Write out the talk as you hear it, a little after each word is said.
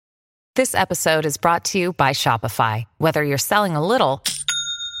This episode is brought to you by Shopify. Whether you're selling a little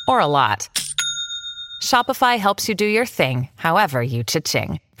or a lot, Shopify helps you do your thing, however you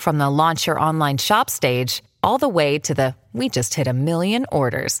cha-ching. From the launch your online shop stage, all the way to the we just hit 1 million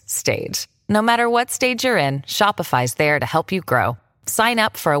orders stage. No matter what stage you're in, Shopify's there to help you grow. Sign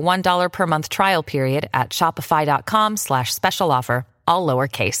up for a $1 per month trial period at shopify.com/special offer, all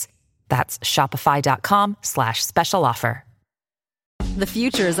lowercase. That's shopify.com/special offer. The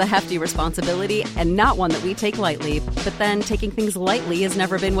future is a hefty responsibility and not one that we take lightly. But then taking things lightly has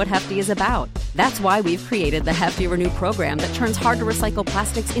never been what Hefty is about. That's why we've created the Hefty Renew program that turns hard to recycle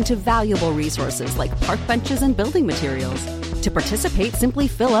plastics into valuable resources like park benches and building materials. To participate, simply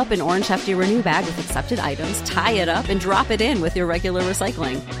fill up an orange Hefty Renew bag with accepted items, tie it up, and drop it in with your regular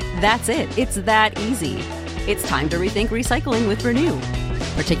recycling. That's it. It's that easy. It's time to rethink recycling with Renew.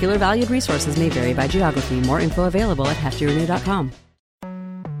 Particular valued resources may vary by geography. More info available at heftyrenew.com.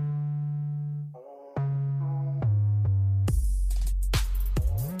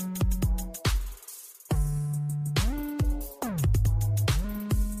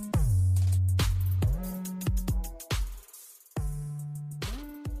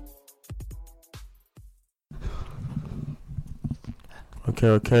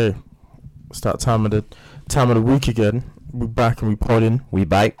 Okay. It's that time of the week again. We're back and we podding. We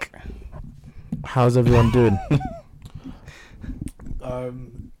bike. How's everyone doing?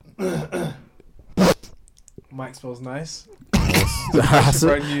 Mic smells nice. Has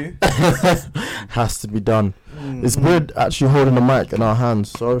Brand new. Has to be done. It's weird actually holding the mic in our hands.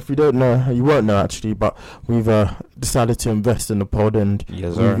 So if you don't know, you won't know actually, but we've decided to invest in the pod and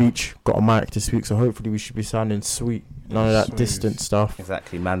we've each got a mic this week. So hopefully we should be sounding sweet. None of that distant stuff.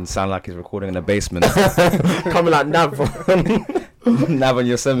 Exactly, man. Sound like he's recording in the basement. Coming like Nav. Nav on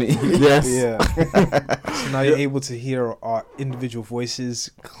Yosemite. Yes. Yeah. So now you're able to hear our individual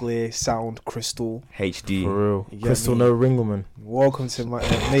voices, clear sound, crystal. HD. For real. You Crystal, get no ring woman. Welcome to my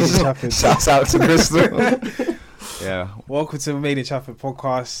Made in Chaffin. Shouts out to Crystal. Yeah. Welcome to Made in Chaffin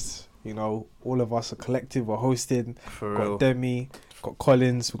podcast. You know, all of us are collective. We're hosting. For Got real. Demi, got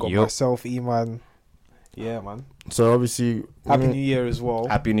Collins, we've got myself, Eman. Yeah, man. So obviously, Happy New Year as well.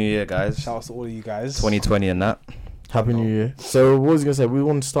 Happy New Year, guys. Shout out to all of you guys. 2020 and that. Happy New Year. So what was I going to say? We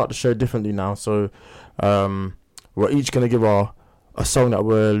want to start the show differently now. So we're each going to give a song that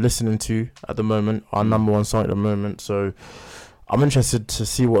we're listening to at the moment, our number one song at the moment. So I'm interested to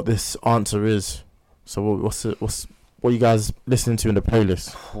see what this answer is. So what are you guys listening to in the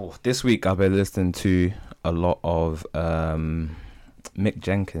playlist? This week I've been listening to a lot of Mick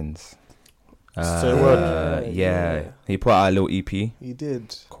Jenkins. Say a word. Yeah. He put out a little EP. He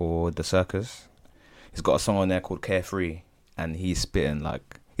did. Called The Circus. He's got a song on there called Carefree, and he's spitting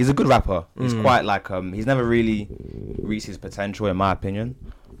like he's a good rapper. He's quite like he's never really reached his potential in my opinion,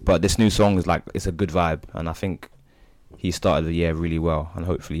 but this new song is like it's a good vibe, and I think he started the year really well, and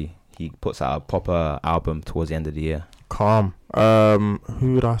hopefully he puts out a proper album towards the end of the year. Calm.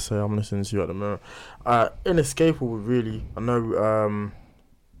 Who would I say I'm listening to at the moment? Inescapable, really. I know,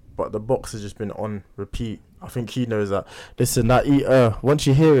 but the box has just been on repeat. I think he knows that. Listen, that once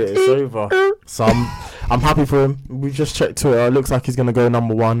you hear it, it's over. So I'm happy for him. We just checked Twitter. It looks like he's gonna go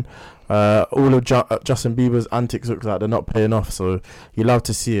number one. All of Justin Bieber's antics look like they're not paying off. So you love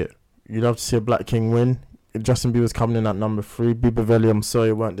to see it. You love to see a Black King win. Justin Bieber's coming in at number 3. Biebervelli, I'm sorry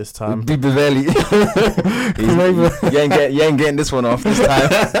it weren't this time. Biebervelli. you ain't getting this one off this time.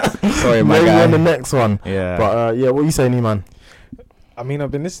 Sorry, my guy. Maybe on the next one. Yeah. But what are you saying, E-Man? I mean,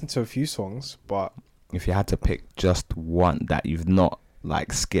 I've been listening to a few songs, but if you had to pick just one that you've not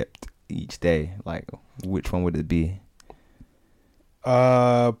like skipped each day, like which one would it be?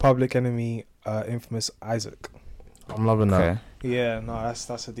 Public Enemy, Infamous Isaac. I'm loving that. Yeah, no,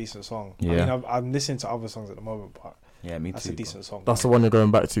 that's a decent song. Yeah. I mean, I'm listening to other songs at the moment, but yeah, me that's too. a decent song. That's the one you're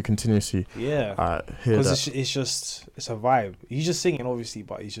going back to continuously. Yeah, because it's a vibe. He's just singing, obviously,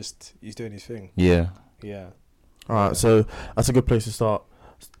 but he's doing his thing. Yeah. All right, so that's a good place to start.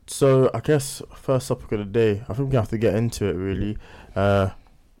 So I guess first topic of the day, I think we have to get into it really. The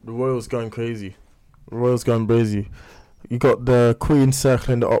Royals going crazy. The Royals going crazy. You got the Queen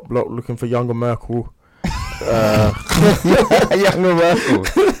circling the up block looking for younger Merkel. Younger Merkel.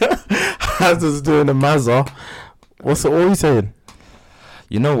 Hazard's doing a Mazza. What are you saying?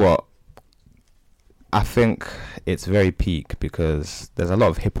 You know what? I think it's very peak because there's a lot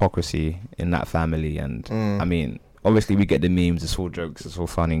of hypocrisy in that family, and I mean, obviously we get the memes, it's all jokes, it's all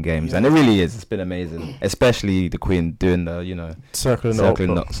fun and games, and it really is. It's been amazing, especially the Queen doing the, you know, circling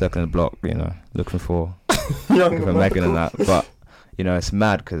the block, you know, looking for Meghan and that. But you know, it's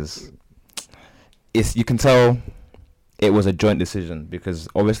mad because you can tell it was a joint decision because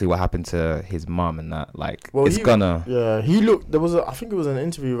obviously what happened to his mum and that, like, Well, it's gonna. Yeah, he looked. There was I think it was an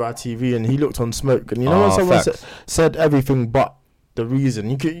interview with ITV, and he looked on smoke. And you know when Oh, someone facts. said everything but the reason,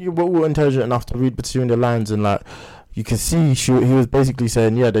 you were all intelligent enough to read between the lines, and like you can see he was basically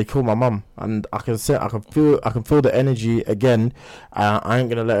saying, yeah, they killed my mum, and I can feel the energy again. I ain't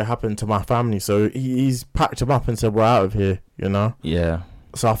gonna let it happen to my family. So he's packed him up and said, we're out of here. You know. Yeah.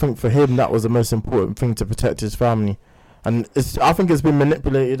 So I think for him that was the most important thing, to protect his family. And I think it's been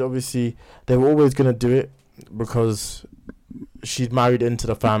manipulated. Obviously, they were always going to do it because she's married into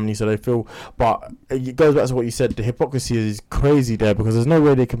the family, so they feel. But it goes back to what you said. The hypocrisy is crazy there because there's no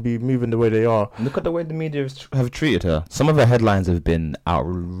way they can be moving the way they are. Look at the way the media have treated her. Some of her headlines have been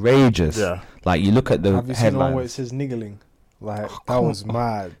outrageous. Yeah. Like, you look at the Have you seen the one where it headlines. says niggling? Like, that was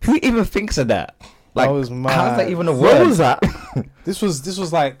mad. Who even thinks of that? Like, That was mad. how's that even a What word? was that? This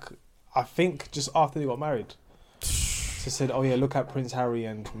was like, I think just after they got married. She said, "Oh yeah, look at Prince Harry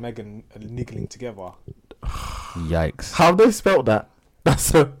and Meghan niggling together." Yikes. How they spelt that?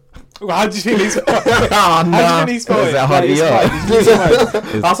 That's a. How do you feel he's? Ah, How nah. do you feel Was he's that spelled it? hard Like, it's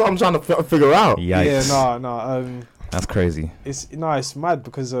mad. That's what I'm trying to figure out. Yikes. Yeah, no. That's crazy. It's mad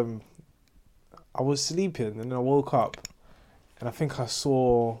because I was sleeping and then I woke up and I think I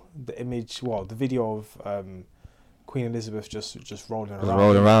saw the video of Queen Elizabeth just rolling around.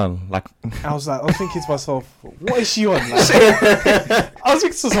 Rolling around. Like, I was thinking to myself, what is she on? Like, I was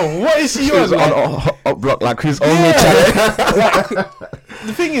thinking to myself, what is she on? Like, up block, like, who's on me, yeah. Charlie? Like,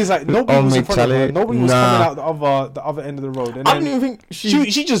 the thing is, like, nobody was in front of her. Charlie. Nobody was Nah. coming out the other end of the road. And I don't then even think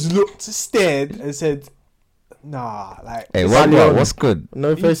she just looked, stared, and said, "Nah, like." Hey, it's what, Leon. what's good?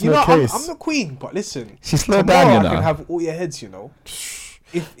 no face, you no know, case. I'm the queen, but listen. She slowed Tomorrow down, you I know. can have all your heads, you know.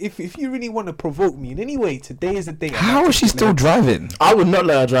 If you really want to provoke me in any way, today is the day. How is she still driving? I would not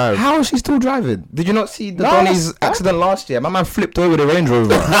let her drive. How is she still driving? Did you not see the No, Donny's accident last year? My man flipped over with a Range Rover.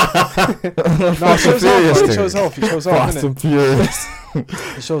 No, it shows health. It shows health. It shows health. Fast innit? and Furious.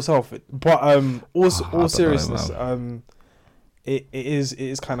 It shows health. But don't all know, seriousness, man. it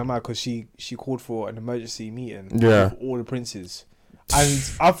is kind of mad because she called for an emergency meeting Yeah. with all the princes, and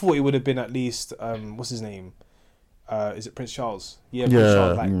I thought it would have been at least what's his name, is it Prince Charles? Yeah, Prince Yeah.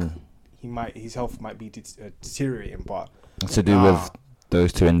 Charles. Like his health might be deteriorating, but To do with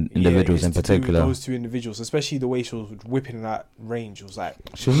those two individuals it's in to do with particular. those two individuals, especially the way she was whipping that range. It was like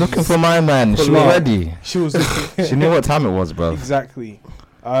She was looking for my man. She Pull was up. ready. she was looking, She knew what time it was, bro. exactly.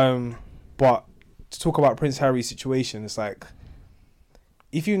 But to talk about Prince Harry's situation, it's like,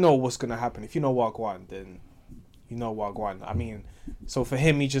 if you know what's gonna happen, if you know Wagwan, then you know Wagwan. I mean, so for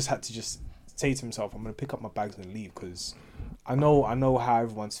him, he just had to just say to himself, "I'm gonna pick up my bags and leave," because I know how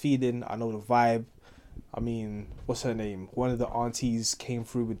everyone's feeling. I know the vibe. I mean, what's her name? One of the aunties came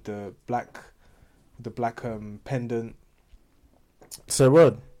through with the black pendant. Say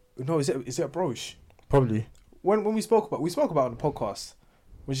word. No, is it a brooch? Probably. When we spoke about it on the podcast,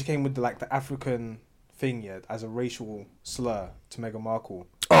 when she came with the African thing, yeah, as a racial slur to Meghan Markle.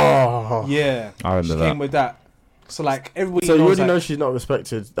 Oh. Yeah, I remember she that. came with that. So like everybody So you knows, already like, know she's not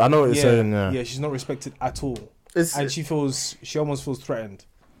respected. I know what you're saying. Yeah. she's not respected at all, It's, and she almost feels threatened.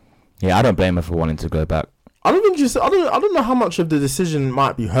 Yeah, I don't blame her for wanting to go back. I don't think I don't know how much of the decision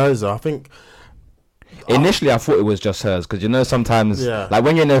might be hers. Though. I think Initially, I thought it was just hers because sometimes, Yeah. like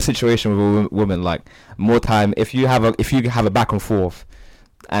when you're in a situation with a woman, like more time if you have a back and forth,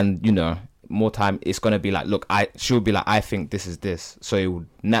 and more time, it's gonna be like, look, she'll be like, I think this is this, so it would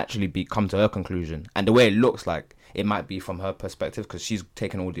naturally come to her conclusion, and the way it looks like it might be from her perspective because she's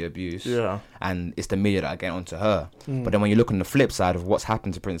taken all the abuse, Yeah. and it's the media that are getting onto her. But then when you look on the flip side of what's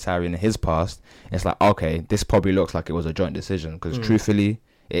happened to Prince Harry in his past, it's like, okay, this probably looks like it was a joint decision because truthfully,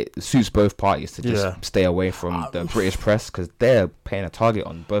 it suits both parties to just stay away from the British press because they're paying a target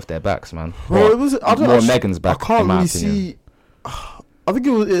on both their backs, man. Well, it was. I don't more know. Meghan's back. I can't in my really opinion. see. I think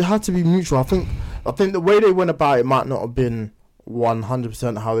it had to be mutual. I think the way they went about it might not have been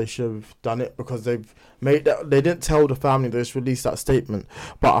 100% how they should have done it because they've made that. They didn't tell the family they just released that statement.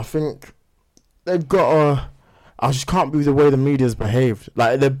 But I think they've got a. I just can't believe the way the media's behaved.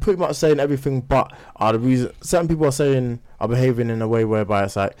 Like they're pretty much saying everything, but the reason certain people are behaving in a way whereby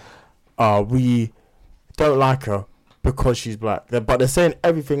it's like, we don't like her because she's black. But they're saying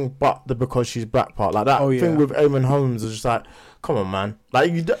everything but the because she's black part. Like that thing with Eamon Holmes is just like, come on, man.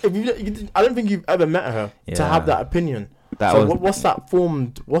 Like I don't think you've ever met her to have that opinion. What's that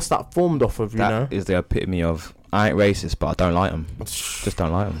formed off of? That is the epitome of I ain't racist, but I don't like them. Just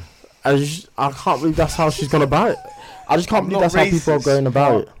don't like them. I can't believe that's how she's gone about it. I just can't believe that's how people are going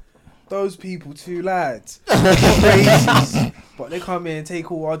about it. Those people too, lads. Racist, but they come in and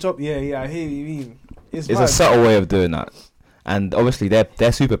take all our job. Yeah, I hear what you mean. It's mad. a subtle way of doing that. And obviously their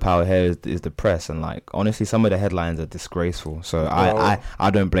superpower here is the press, and like honestly some of the headlines are disgraceful. So I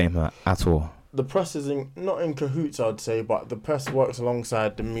don't blame her at all. The press is not in cahoots, I'd say, but the press works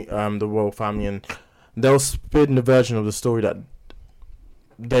alongside the royal family, and they'll spin the version of the story that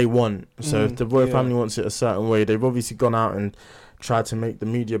they want. So if the royal family wants it a certain way, they've obviously gone out and tried to make the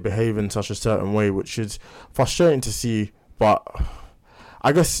media behave in such a certain way, which is frustrating to see. But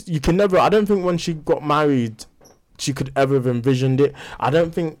I guess you can never. I don't think when she got married, she could ever have envisioned it. I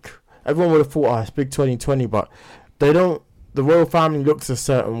don't think everyone would have thought, it's big 2020, but they don't. The royal family looks a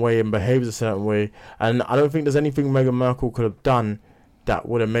certain way and behaves a certain way, and I don't think there's anything Meghan Markle could have done that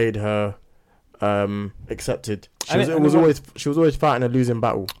would have made her accepted. She was always fighting a losing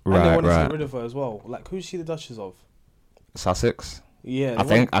battle. And they wanted to get rid of her as well. Like, who's she the Duchess of? Sussex. Yeah, I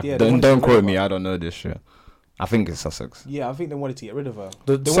think. Don't quote me. I don't know this shit. I think it's Sussex. Yeah, I think they wanted to get rid of her.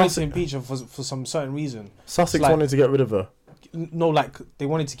 They wanted to impeach her for some certain reason. Sussex wanted to get rid of her. No, like they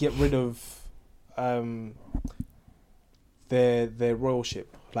wanted to get rid of their royalship.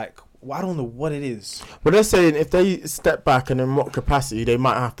 Like, I don't know what it is. But they're saying if they step back and in what capacity, they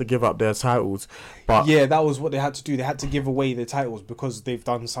might have to give up their titles. But yeah, that was what they had to do. They had to give away their titles because they've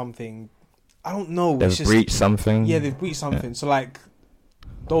done something. I don't know. They've breached something. Yeah, they've breached something. Yeah. So like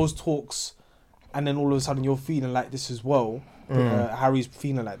those talks, and then all of a sudden you're feeling like this as well. Harry's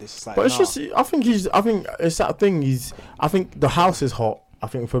feeling like this. It's like, but it's just. I think it's that thing. I think the house is hot. I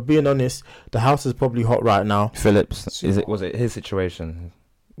think, for being honest, the house is probably hot right now. Phillips, was it his situation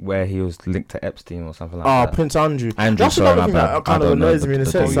where he was linked to Epstein or something like that? Prince Andrew. That's another thing that kind of annoys me in the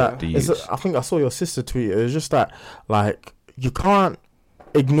sense that I think I saw your sister tweet it. It's just that, like, you can't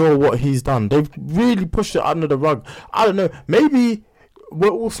ignore what he's done. They've really pushed it under the rug. I don't know. Maybe we're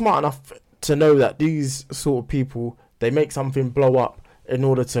all smart enough to know that these sort of people, they make something blow up in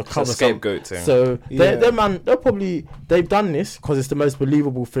order to cover scapegoat thing. So they've done this because it's the most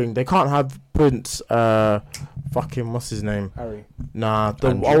believable thing. They can't have Prince what's his name? Harry. Nah,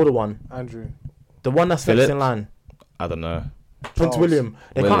 the older one. Andrew. The one that's next in line. I don't know. Prince William.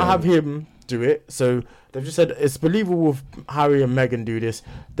 They can't have him do it. So they've just said it's believable if Harry and Meghan do this.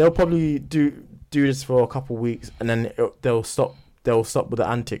 They'll probably do this for a couple of weeks and then they'll stop with the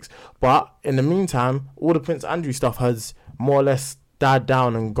antics. But in the meantime, all the Prince Andrew stuff has more or less died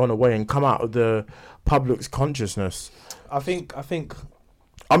down and gone away and come out of the public's consciousness. I think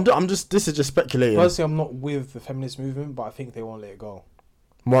I'm just this is just speculating. Personally, I'm not with the feminist movement, but I think they won't let it go.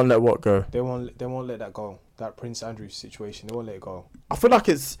 Won't let what go? They won't let that go. That Prince Andrew situation, they won't let it go. I feel like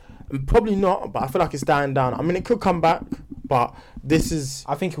it's probably not, but I feel like it's dying down. I mean, it could come back, but this is.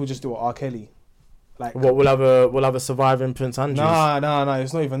 I think it will just do it R. Kelly. Like, what we'll have a surviving Prince Andrew. No,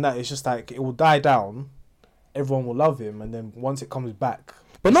 it's not even that. It's just like it will die down. Everyone will love him, and then once it comes back,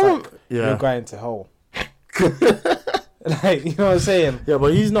 but no one, you're going to hell. Like, you know what I'm saying? Yeah,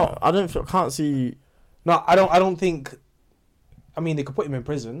 but he's not. I can't see. No, I don't think. I mean, they could put him in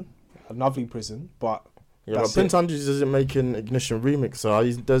prison, a lovely prison, but. Yeah, but Prince Andrew isn't making Ignition remix, so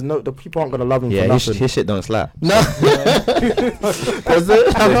the people aren't gonna love him for nothing. His shit don't slap. No, I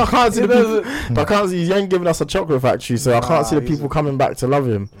can't see the people. I can't see. He ain't giving us a chocolate factory, so I can't see the people coming back to love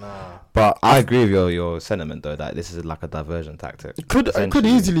him. Nah. But I agree with your sentiment though that this is like a diversion tactic. It could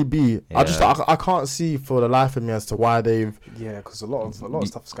easily be. Yeah. I can't see for the life of me as to why they've. Yeah, because a lot of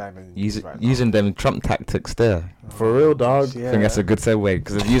stuff is going on. Using them Trump tactics there. For real, dog. Yeah. I think that's a good segue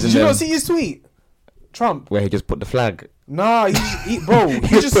because using. Did you not see his tweet? Trump, where he just put the flag. Nah, he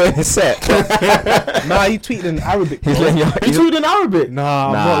just put his set. Nah, he tweeted in Arabic. He tweeted in Arabic. Nah,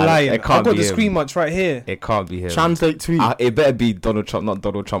 I'm not lying. I've got the screen much right here. It can't be him. Translate tweet. It better be Donald Trump, not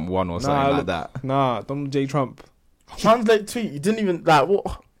Donald Trump 1 or something like that. Nah, Donald J. Trump. Translate tweet. You didn't even like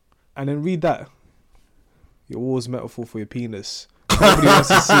what? And then read that. Your war's metaphor for your penis. Nobody wants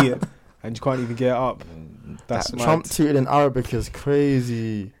to see it, and you can't even get it up. That's Trump tweeted in Arabic is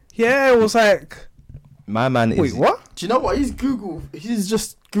crazy. Yeah, it was like. My man is. Wait, what? Do you know what? He's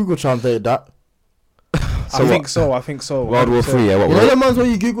just Google translated that. I think so. World War III, yeah. You know the ones where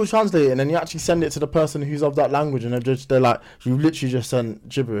you Google translate it and then you actually send it to the person who's of that language and they're like, you literally just sent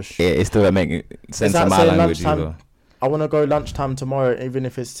gibberish. Yeah, it still making sense in my language either. I want to go lunchtime tomorrow, even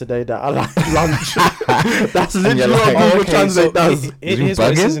if it's today that I like lunch. That's literally what Google Translate does. Here's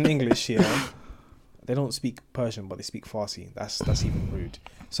what it says in English here. They don't speak Persian, but they speak Farsi. That's even rude.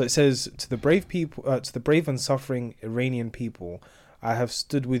 So it says, to the brave and suffering Iranian people, I have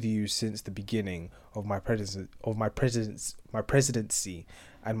stood with you since the beginning of my presidency,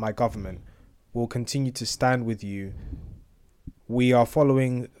 and my government will continue to stand with you. We are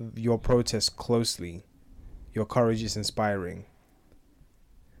following your protests closely. Your courage is inspiring.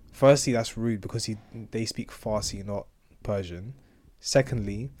 Firstly, that's rude because they speak Farsi, not Persian.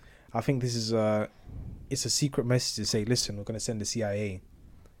 Secondly, I think this is it's a secret message to say, listen, we're going to send the CIA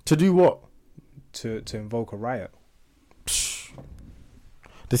To do what? to invoke a riot.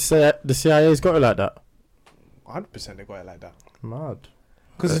 The CIA's got it like that. 100% they got it like that. Mad.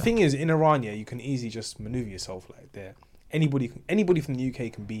 Because the thing is, in Iran, yeah, you can easily just maneuver yourself like there. Anybody from the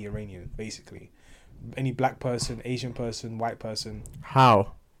UK can be Iranian, basically. Any black person, Asian person, white person.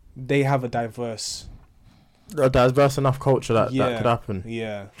 How? They have a diverse enough culture that could happen.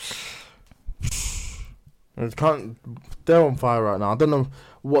 Yeah. They're on fire right now. I don't know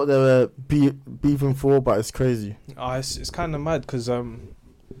what they were beefing for, but it's crazy. It's kind of mad because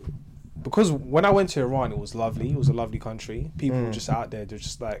when I went to Iran, it was lovely. It was a lovely country. People were just out there. They're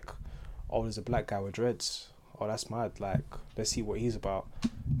just like, oh, there's a black guy with dreads. Oh, that's mad. Like, let's see what he's about.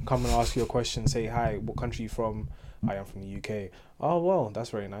 Come and ask you a question. Say, hi, what country you from? I am from the UK. Oh, well, that's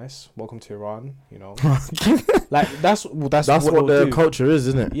very nice. Welcome to Iran. You know, like that's what their culture is,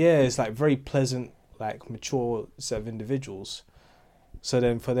 isn't it? Yeah, it's like very pleasant, like mature set of individuals. So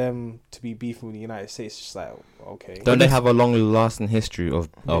then for them to be beefing with the United States, it's just like, okay. Don't they have a long-lasting history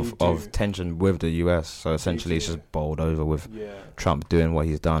of tension with the US? So essentially, it's just bowled over with Trump doing what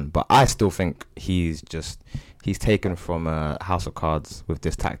he's done. But I still think he's taken from House of Cards with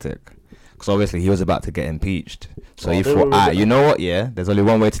this tactic. Because obviously he was about to get impeached. So he thought, you know what, yeah, there's only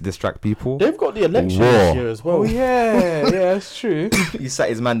one way to distract people. They've got the election this year as well. Oh, yeah, that's true. He sat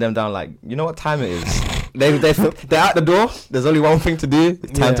his man them down like, you know what time it is? They're out the door. There's only one thing to do.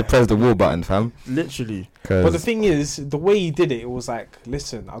 It's time to press the war button, fam. Literally. But the thing is, the way he did it was like,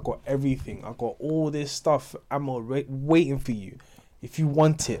 listen, I got everything. I got all this stuff. I'm waiting for you. If you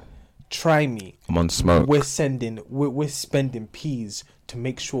want it, try me. I'm on smoke. We're spending peas to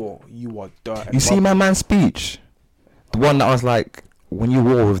make sure you are done. You see my man's speech? The one that was like, when you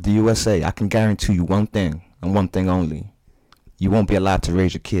war with the USA, I can guarantee you one thing and one thing only. You won't be allowed to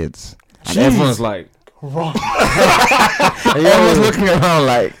raise your kids. And everyone's like, wrong. Everyone's looking around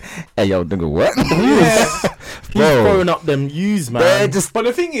like, hey, yo, nigga, what? He's throwing up them views, man. But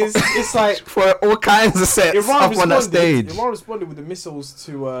the thing is, it's like for all kinds of sets up on that stage. Iran responded with the missiles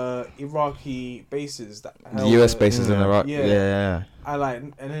to Iraqi bases, the US bases in Iraq. Yeah.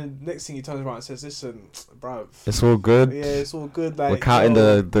 And then next thing he turns around and says, "Listen, bruv, it's all good. Yeah, it's all good. Like, we're counting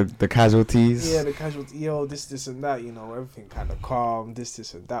the casualties. Yeah, the casualties. Yo, this and that. You know, everything kind of calm.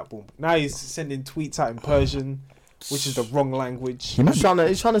 This and that. Boom. Now he's sending tweets out in Persian, which is the wrong language. He's trying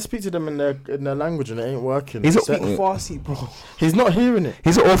to speak to them in their language, and it ain't working. He's Farsi, bro. He's not hearing it.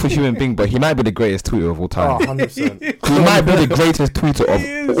 He's an awful human being, but he might be the greatest tweeter of all time. 100%. He might be the greatest tweeter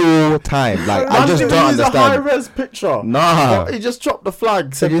of all time. Like, I just don't understand. A high-res picture. Nah. He just dropped the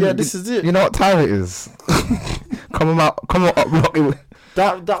flag. Said, this is it. You know what time it is? Come on, uplock it.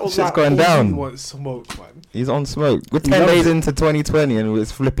 That was shit's going down. He wants smoke, man. He's on smoke. We're 10 days into 2020 and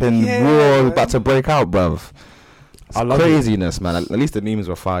it's flipping war about to break out, bruv. I love craziness, man. At least the memes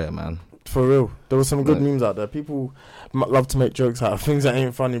were fire, man. For real. There were some good memes out there. People love to make jokes out of things that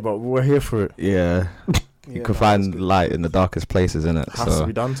ain't funny, but we're here for it. Yeah. You can find light in the darkest places, innit? It has to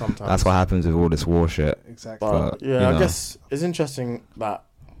be done sometimes. That's what happens with all this war shit. Exactly. But I guess it's interesting that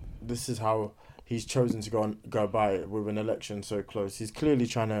this is how he's chosen to go by it with an election so close. He's clearly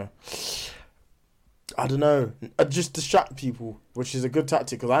trying to, I don't know, just distract people, which is a good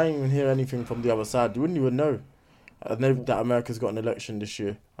tactic, because I didn't even hear anything from the other side. You wouldn't even know. I know that America's got an election this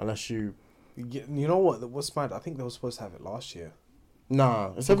year, unless you... You know what? What's mad? I think they were supposed to have it last year.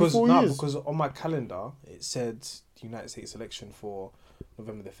 Nah, it's every 4 years. Because on my calendar, it said the United States election for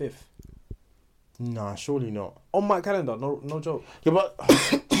November the 5th. Nah, surely not. On my calendar, no joke. Yeah, but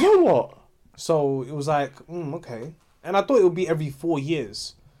you know what? So it was like, okay. And I thought it would be every 4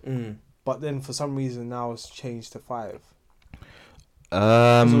 years. But then for some reason now it's changed to 5.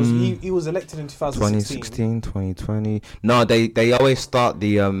 He was elected in 2016. 2020. No, they always start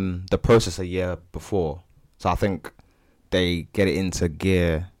the process a year before. So I think they get it into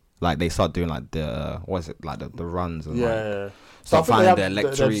gear. Like they start doing like the runs and start finding their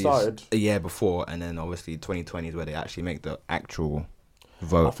electorates a year before, and then obviously 2020 is where they actually make the actual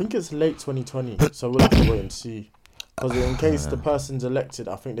vote. I think it's late 2020, so we'll have to wait and see. Because in case the person's elected,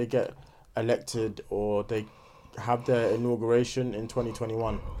 I think they get elected or they have their inauguration in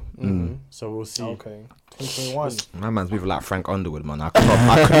 2021. So we'll see. Okay, 2021. My man's moving like Frank Underwood, man. I could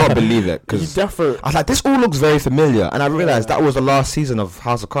not believe it, because I was like, this all looks very familiar, and I realized that was the last season of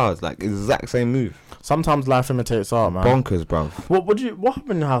House of Cards, like exact same move. Sometimes life imitates art, man. Bonkers, bruv. What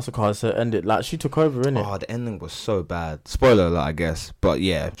happened in House of Cards to end it? Like, she took over, innit? Oh, the ending was so bad. Spoiler alert, I guess, but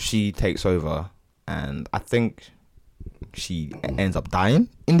yeah, she takes over, and I think she ends up dying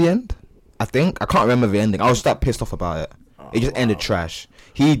in the end. I think I can't remember the ending. I was that pissed off about it. It just ended trash.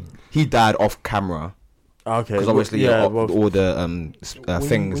 He died off camera. Okay. Because obviously all the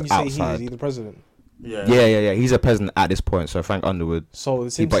things when you say outside. Is he the president? Yeah. He's a president at this point. So Frank Underwood. So the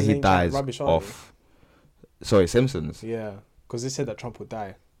but Simpsons he ain't dies rubbish, are off. Sorry, Simpsons. Yeah, because they said that Trump would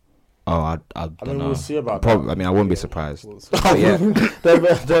die. Oh, I don't know. We'll see about Probably. that. I mean, I wouldn't be surprised. We'll see. But yeah.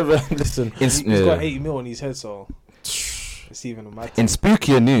 Listen. He's got 80 mil on his head, so it's even a mad In thing.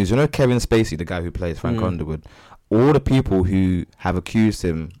 spookier news, you know Kevin Spacey, the guy who plays Frank Underwood, all the people who have accused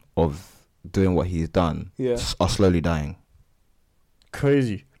him of doing what he's done are slowly dying.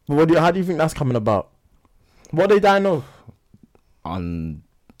 Crazy. But how do you think that's coming about? What they dying of? Unknown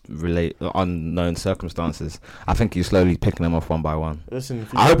circumstances. I think he's slowly picking them off one by one. Listen,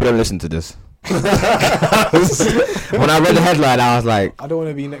 I hope you don't listen to this. When I read the headline, I was like, I don't want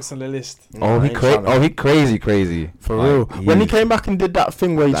to be next on the list. he crazy for like, real. When he came back and did that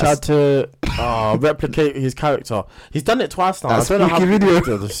thing where he tried to replicate his character, he's done it twice now. That spooky video.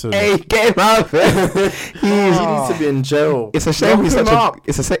 Hey, get him out of here. He needs to be in jail. It's a shame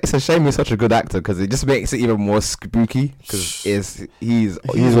it's a shame he's such a good actor because it just makes it even more spooky because he's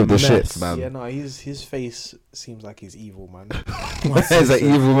with the shits, man. Yeah, no, his face seems like he's evil, man. He's an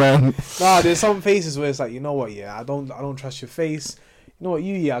evil man. Nah, there's some faces where it's like, you know what, I don't trust your face. You know what,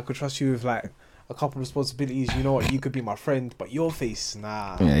 I could trust you with like a couple of responsibilities. You know what, you could be my friend, but your face,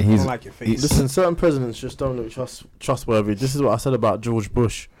 nah. Yeah, I don't like your face. Listen, certain presidents just don't look trustworthy. This is what I said about George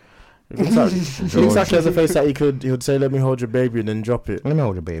Bush. It looks like he has a face that he would say, "Let me hold your baby," and then drop it. Let me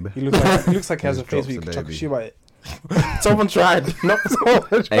hold your baby. He looks like he has a face where you can chuck a shoe at it. Someone tried.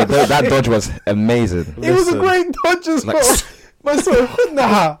 Hey, that dodge was amazing. It was a great dodge as well.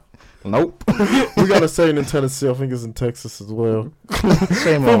 Nah. Nope. We got a saying in Tennessee. I think it's in Texas as well.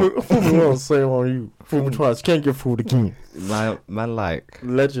 Shame on. Fool me once, shame on you. Fool me twice. Can't get fooled again. Man, like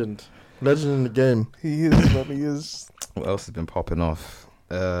legend in the game. He is, man. He is. What else has been popping off?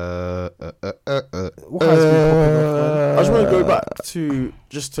 What has been popping off, I just want to go back to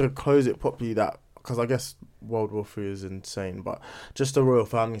just to close it properly. That because I guess World War III is insane, but just the royal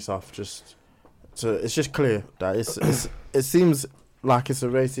family stuff. It's just clear that it seems like it's a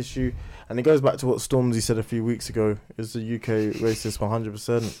race issue, and it goes back to what Stormzy said a few weeks ago. Is the UK racist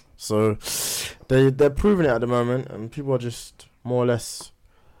 100%? So they're proving it at the moment, and people are just more or less,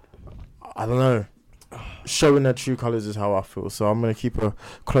 I don't know, showing their true colours is how I feel. So I'm gonna keep a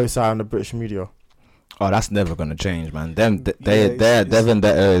close eye on the British media. Oh, that's never gonna change, man. Devon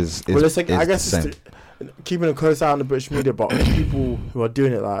is well, it's like, I guess it's it's keeping a close eye on the British media, but people who are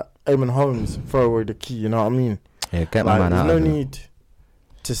doing it, like Eamon Holmes, throw away the key. You know what I mean? Yeah, get my man out. There's no need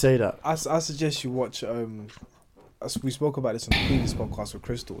to say that. I suggest you watch. We spoke about this on the previous podcast with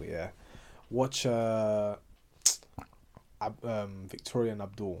Crystal. Yeah, watch Victoria and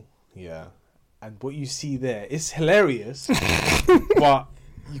Abdul. Yeah, and what you see there, it's hilarious, but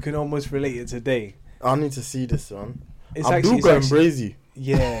you can almost relate it today. I need to see this one. It's Abdul going brazy.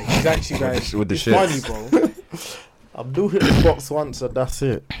 Yeah, he's actually going with the shit. funny, bro. Abdul hit the box once, and that's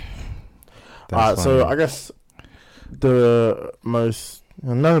it. Alright, so I guess the most.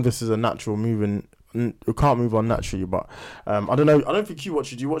 None of this is a natural moving. We can't move on naturally, but I don't know. I don't think you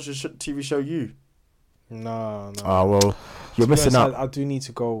watch it. Do you watch the TV show? No. Ah, well, you're missing out. I do need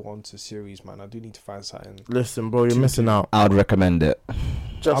to go on to series, man. I do need to find something. Listen, bro, you're missing out. I would recommend it.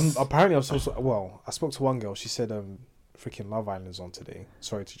 Apparently, I spoke to one girl. She said, freaking Love Island's on today.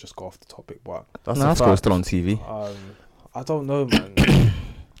 Sorry to just go off the topic, but that's cool. Still on TV. I don't know, man.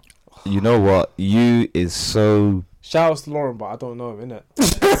 You know what? You is so. Shout outs to Lauren, but I don't know, innit?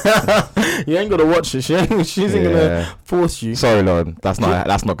 You ain't gonna watch it. She ain't gonna force you. Sorry, Lauren. That's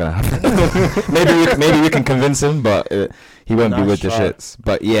not gonna happen. maybe we can convince him, but he won't be with the shits.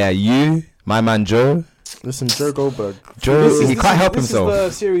 But yeah, you, my man Joe. Listen, Joe Goldberg. He can't help himself. This is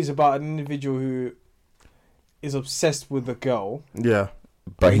the series about an individual who is obsessed with a girl. Yeah.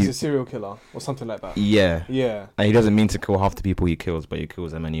 But he's a serial killer or something like that. Yeah. Yeah. And he doesn't mean to kill half the people he kills, but he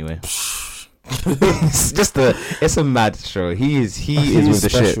kills them anyway. It's a mad show. He is with the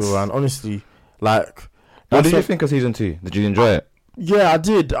shit. And honestly, like, what did you think of season 2? Did you enjoy it? Yeah, I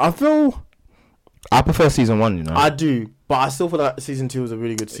did. I prefer season 1, you know. I do, but I still feel like season 2 was a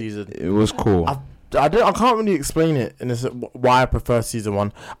really good season. It was cool. I can't really explain it in this, why I prefer season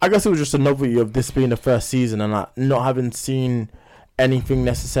 1. I guess it was just a novelty of this being the first season and like not having seen anything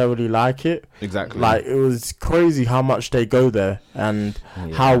necessarily like it. Exactly. Like, it was crazy how much they go there and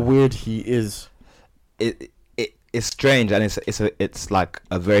how weird he is. It's strange, and it's like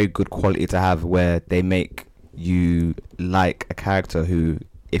a very good quality to have, where they make you like a character who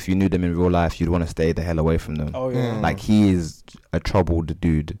if you knew them in real life, you'd want to stay the hell away from them. Oh yeah. Like, he is a troubled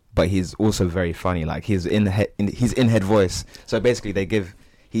dude, but he's also very funny. Like, he's his in-head voice. So basically,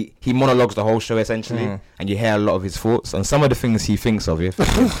 he monologues the whole show essentially, and you hear a lot of his thoughts and some of the things he thinks of. You think,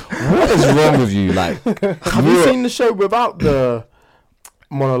 what is wrong with you? Like, have you seen the show without the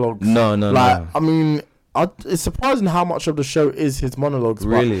monologues? No. I mean, it's surprising how much of the show is his monologues.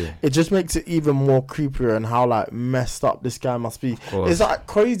 Really? But it just makes it even more creepier and how like messed up this guy must be. It's like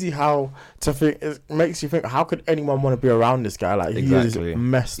crazy how to think. It makes you think, how could anyone want to be around this guy? Like, exactly. He is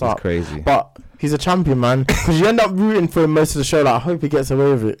messed up. Crazy. But he's a champion, man. Because you end up rooting for him most of the show. Like, I hope he gets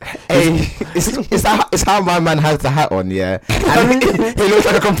away with it. Hey, it's how my man has the hat on, yeah. And he looks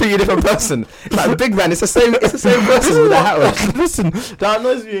like a completely different person. Like, big man, it's the same person with the hat on. Listen, that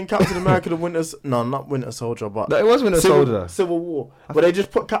annoys me in Captain America: The not Winter Soldier, but No, it was Winter Soldier. Civil War. But they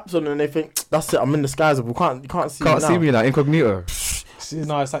just put caps on and they think, that's it, I'm indisguisable. You can't see Can't me see now. me now, incognito.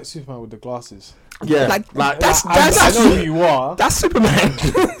 No, it's like Superman with the glasses. Yeah, Like I that's know who you are. that's Superman.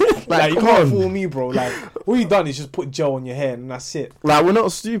 Like, you come can't on. fool me, bro. Like, all you done is just put gel on your hair and that's it. like, we're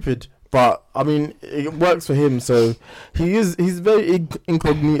not stupid. But I mean, it works for him. So he's very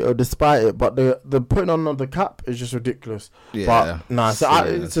incognito despite it. But the putting on the cap is just ridiculous. Yeah. But nah, so I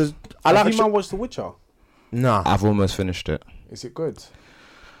Have like. you man watched The Witcher? Nah, I've almost finished it. Is it good?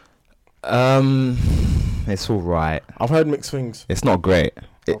 It's all right. I've heard mixed things. It's not great.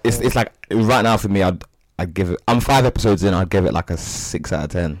 It's like right now for me, I'd give it. I'm 5 episodes in. I'd give it like a 6 out of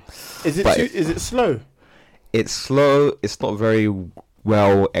 10. Is it But is it slow? It's slow. It's not very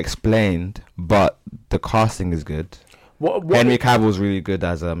well explained, but the casting is good. What Henry Cavill's really good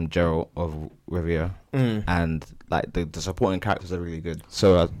as Geralt of Rivia, Mm. and like the supporting characters are really good.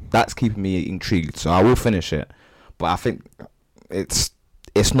 So that's keeping me intrigued. So I will finish it, but I think it's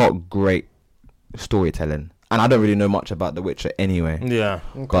not great storytelling, and I don't really know much about The Witcher anyway. Yeah,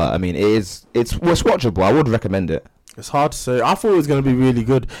 But I mean, it's watchable. I would recommend it. it's hard to say. I thought it was gonna be really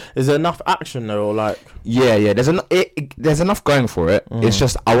good. Is there enough action though, or like? Yeah. There's enough going for it. It's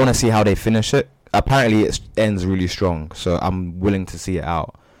just I want to see how they finish it. Apparently, it ends really strong, so I'm willing to see it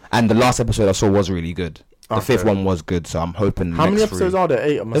out. And the last episode I saw was really good. The Okay. 5th one was good, so I'm hoping. How many episodes are there?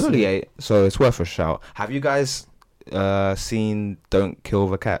 8. There's only 8, so it's worth a shout. Have you guys seen Don't Kill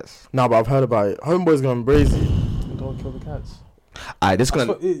the Cats? No, but I've heard about it. Homeboy's gone brazy. Don't kill the cats. This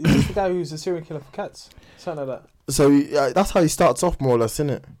gonna. Is this the guy who's a serial killer for cats? Something like that. So that's how he starts off, more or less, isn't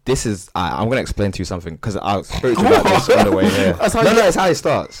it? This is. I'm gonna explain to you something because I spoke to you about this on the way here. That's how No, it's how it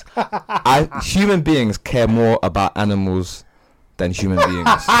starts. Human beings care more about animals than human beings.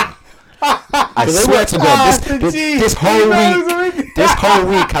 I swear to God, this whole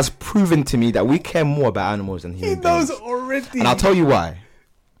week has proven to me that we care more about animals than human beings. Already. And I'll tell you why.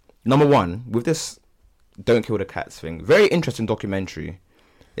 Number one, with this Don't Kill the Cats thing, very interesting documentary.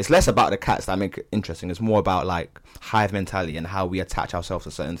 It's less about the cats that make it interesting. It's more about like hive mentality and how we attach ourselves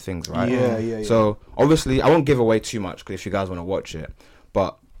to certain things, right? Yeah. So obviously, I won't give away too much because if you guys want to watch it,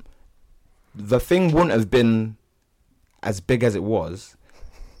 but the thing wouldn't have been as big as it was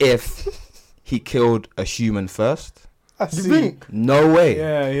if he killed a human first. I You see. think? No way.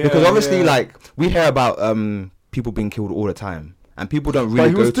 Yeah. Because obviously, yeah. like, we hear about people being killed all the time, and people don't really But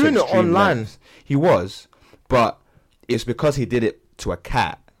he go was to doing it extreme online. lengths. He was, but it's because he did it to a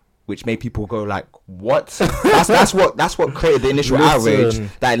cat, which made people go like, "What?" that's what created the initial outrage Listen.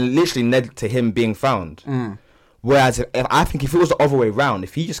 that literally led to him being found. Whereas, I think if it was the other way around,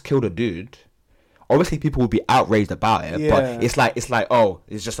 if he just killed a dude, obviously people would be outraged about it. Yeah. But it's like, oh,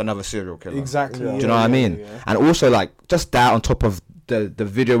 it's just another serial killer. Exactly. Yeah. Do you know what I mean? Yeah. And also, like, just that on top of the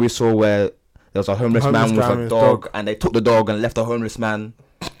video we saw where there was a homeless man with a dog, and they took the dog and left the homeless man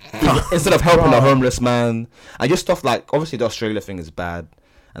instead of helping the homeless man. And just stuff like, obviously the Australia thing is bad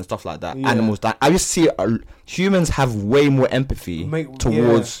and stuff like that. Yeah. Animals die. I just see humans have way more empathy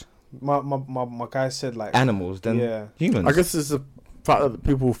towards My guy said like animals than humans. I guess it's the fact that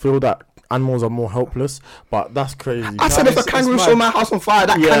people feel that animals are more helpless, but that's crazy. I said if a it's kangaroo mad. saw my house on fire,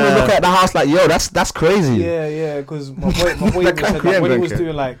 that Yeah. kangaroo look at the house like, yo, that's crazy. Yeah, because my boy even said Kangaroo that when he was bunker.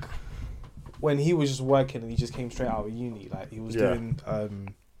 doing like when he was just working and he just came straight out of uni, like he was Yeah.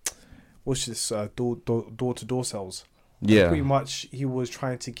 doing what's this door to door sales. Yeah. Pretty much he was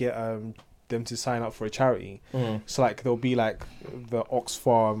trying to get them to sign up for a charity. So like there'll be like the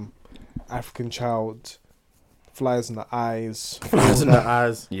Oxfam, African Child, Flies in the Eyes, Flies in the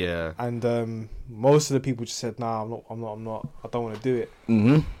eyes. Yeah. and most of the people just said, "Nah, I'm not. I don't want to do it."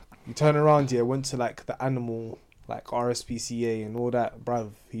 Mm-hmm. You turn around, went to like the animal, like RSPCA and all that,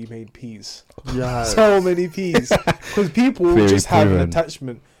 bruv. He made peas, Yeah. so many peas, because people Very just have an proven.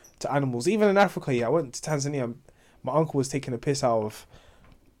 attachment to animals. Even in Africa, I went to Tanzania. My uncle was taking a piss out of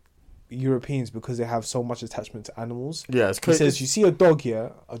Europeans because they have so much attachment to animals. Yeah, it's He crazy. says you see a dog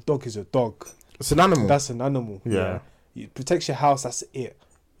here, a dog is a dog. It's an animal. That's an animal. Yeah. It protects your house, that's it.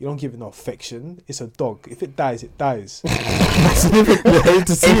 You don't give it no affection. It's a dog. If it dies, it dies. You hate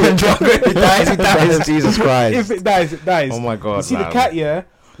to see it. It dies. Jesus Christ. If it dies, it dies. Oh my God. You see the man. cat, yeah?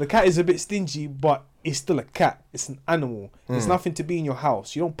 The cat is a bit stingy, but it's still a cat. It's an animal. It's nothing to be in your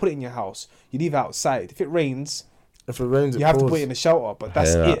house. You don't put it in your house. You leave it outside. If it rains, If it rains, you have to put it in the shelter, but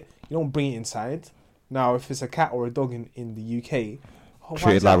that's Yeah. it. You don't bring it inside. Now, if it's a cat or a dog in the UK, why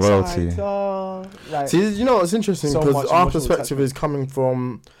Treated is it like outside? royalty. Oh, like, See, you know what's interesting? So Because much our emotional perspective is coming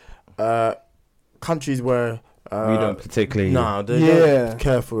from countries where We don't particularly. nah, they Yeah. don't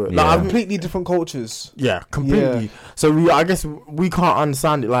care for it. Yeah. Like, completely different cultures. yeah, completely. Yeah. So I guess we can't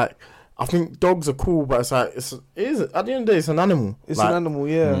understand it. Like, I think dogs are cool, but it's like it is at the end of the day, it's an animal. It's Like, an animal,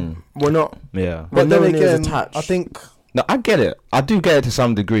 yeah. Mm, We're not. yeah. We're But then nowhere near as again, attached. I think No, I get it. I do get it to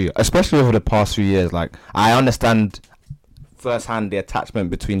some degree, especially over the past few years. Like, I understand firsthand the attachment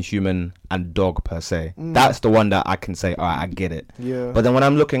between human and dog per se. That's the one that I can say, all right, I get it. yeah. But then when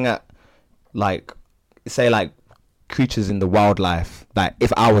I'm looking at, like, say, like, creatures in the wildlife, like,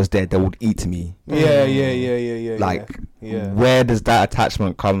 if I was there, they would eat me. Yeah. Like, yeah. where does that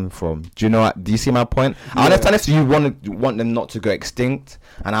attachment come from? Do you know what? Do you see my point? I understand if you want them not to go extinct,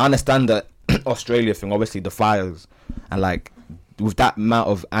 and I understand that Australia thing, obviously the fires, and like with that amount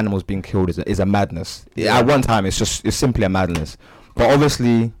of animals being killed is a madness. Yeah. At one time, it's simply a madness. But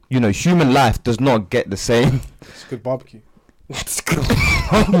obviously, you know, human life does not get the same. It's good barbecue.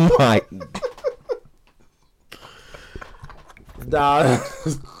 Oh my! Nah.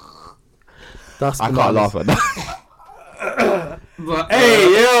 That's I can't bananas. laugh at that.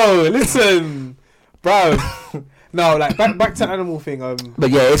 Hey, yo, listen, bro. No, like back to animal thing. But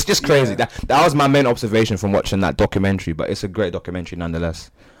yeah, it's just crazy. Yeah. That was my main observation from watching that documentary. But it's a great documentary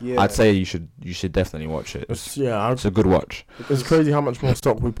nonetheless. Yeah. I'd say you should definitely watch it. It's It's a good watch. it's crazy how much more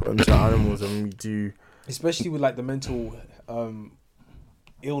stock we put into animals than we do. especially with like the mental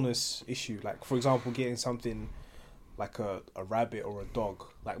illness issue. Like, for example, getting something like a rabbit or a dog.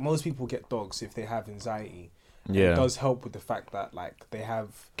 Like, most people get dogs if they have anxiety. Yeah, It does help with the fact that like they have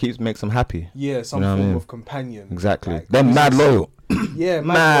makes them happy. some You know what I form mean? of companion. Exactly. Like, They're mad loyal. Yeah,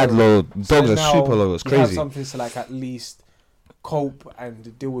 Mad loyal. So Dogs are now super loyal. It's you have crazy. something to like at least cope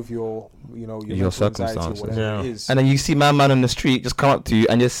and deal with your mental anxiety or circumstances. whatever Yeah. it is. And then you see my man on the street just come up to you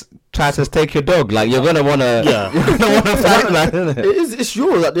and just try to take your dog. Like, you're gonna wanna, Yeah. you're gonna wanna fight, man, isn't it? It's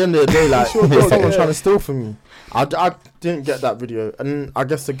yours at the end of the day. Like, It's your dog, someone's yeah. trying to steal from you. I didn't get that video, and I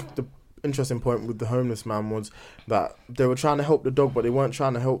guess the interesting point with the homeless man was that they were trying to help the dog, but they weren't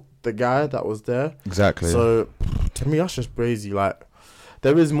trying to help the guy that was there. Exactly. So to me, that's just crazy. Like,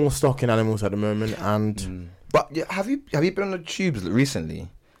 there is more stock in animals at the moment, and But yeah, have you been on the tubes recently?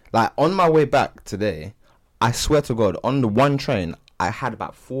 Like, on my way back today, I swear to God, on the one train, I had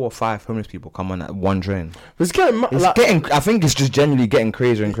about 4 or 5 homeless people come on that one train. it's getting It's like, I think it's just genuinely getting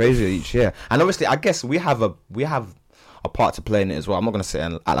crazier and crazier each year. And obviously, I guess we have a part to play in it as well. I'm not gonna say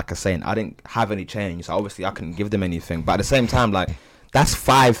like I'm saying I didn't have any change, so obviously I couldn't give them anything. But at the same time, like, that's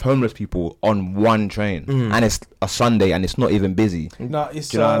 5 homeless people on one train, and it's a Sunday and it's not even busy. No, it's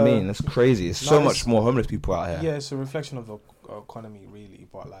Do you know what I mean? That's crazy. It's so no, much it's- more homeless people out here. Yeah, it's a reflection of the economy, really.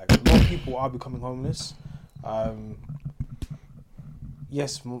 But like, a lot of people are becoming homeless.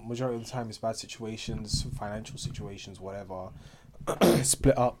 Yes, majority of the time it's bad situations, financial situations, whatever,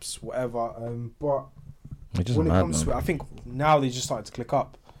 split ups, whatever. But It doesn't when it matter, comes to man. it, I think now they just started to click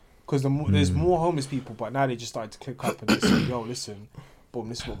up because there's more homeless people, but now they just started to click up and they say, "Yo, listen, boom,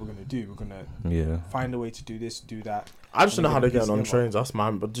 this is what we're gonna do. We're gonna Yeah, find a way to do this, do that." I just don't know how they're Piece getting on together. trains. That's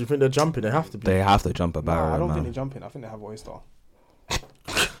mine. But do you think they're jumping? They have to be. they have to jump a barrier, Nah, I don't man. think they're jumping. I think they have oyster.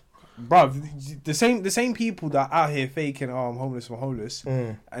 Bruv, the same people that are out here faking, oh, I'm homeless,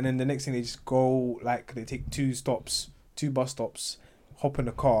 and then the next thing they just go, like, they take 2 bus stops, hop in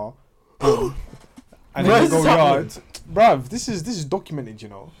the car, boom, and then Where they is go this yard. Bruv, this is documented, you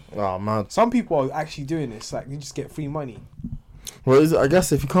know. Oh man. Some people are actually doing this, like, you just get free money, Well, is it, I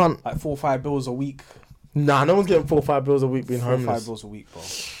guess if you can't, like 4 or 5 bills a week. nah, no one's getting 4 or 5 bills a week being 4 or 5 homeless. bills a week, bro.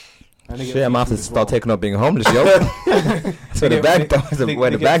 And they get Shit, I'm free have to food as start well. taking up being homeless, yo. That's where the They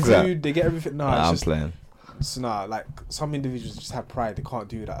get bags at. food, they get everything. Nah, Nah, it's I'm just, playing. so nah, like, some individuals just have pride. They can't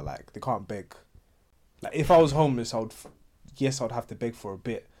do that. Like, they can't beg. Like, if I was homeless, I'd have to beg for a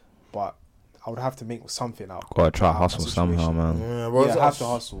bit, but I would have to make something out. Gotta try out of hustle that somehow, situation. man. Yeah, well, Yeah, I it's, have to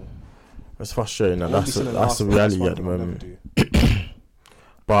hustle. it's frustrating. And I won't that's be selling that's the hustle, reality one at the thing I'll never moment. do.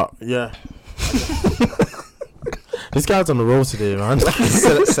 But yeah, this guy's on the roll today, man.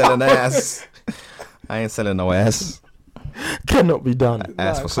 selling ass. I ain't selling no ass. Okay, cannot be done.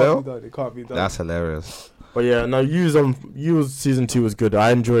 As Nah, for it sale? can't be done. It can't be done. That's hilarious. But yeah, no, You's season 2 was good.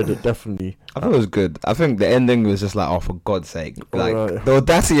 I enjoyed it definitely. I thought it was good. I think the ending was just like, oh, for God's sake. Like, Alright. the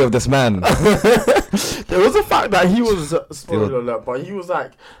audacity of this man. There was a fact that he was spoiler alert, but he was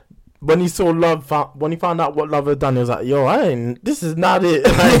like, when he saw when he found out what love had done, he was like, yo, this is not it.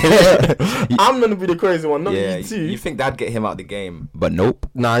 Like, I'm gonna be the crazy one, not you too. You think that'd get him out the game, but nope.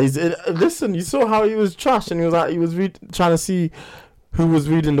 Nah, listen, you saw how he was trash, and he was like, he was trying to see who was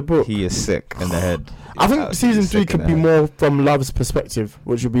reading the book. He is sick in the head. I think season 3 could be more from Love's perspective,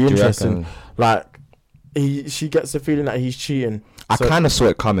 which would be interesting. Like, she gets the feeling that he's cheating. I kind of saw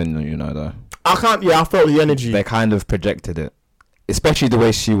it coming, though. I felt the energy. They kind of projected it, especially the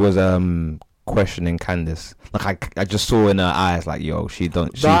way she was questioning Candice. Like, I just saw in her eyes, like, yo, she's on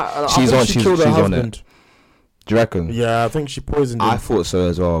it. Do you reckon? Yeah, I think she poisoned him. I thought so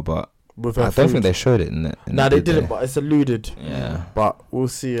as well, but with her I don't think they showed it in it. Nah, they didn't, but it's alluded. Yeah. But we'll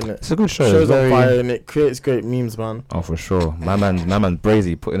see in it. It's a good show. Show's on fire and it creates great memes, man. Oh, for sure. My man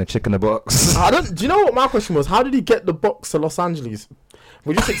Brazy putting a chick in the box. Do you know what my question was? How did he get the box to Los Angeles?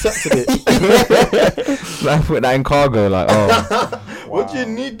 We just accepted it. Like, put that in cargo, like, oh. What do you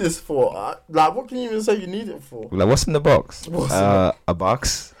need this for? Like, what can you even say you need it for? Like, what's in the box? A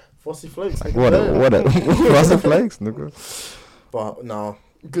box? Frosty Flakes. Like, what Frosty Flakes, nigga. But no,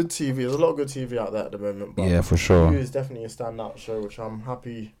 good TV. There's a lot of good TV out there at the moment. But yeah, for sure. You is definitely a standout show, which I'm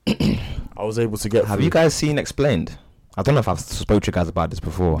happy I was able to get. Have you guys seen Explained? I don't know if I've spoke to you guys about this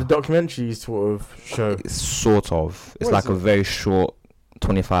before. The documentary sort of show. It's sort of. It's like a very short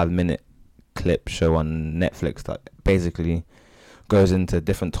 25-minute clip show on Netflix that basically goes into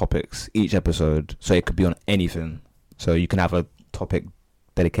different topics each episode. So it could be on anything. So you can have a topic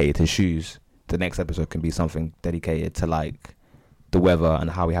dedicated to shoes. The next episode can be something dedicated to like the weather and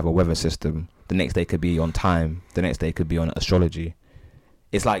how we have a weather system. The next day could be on time. The next day could be on astrology.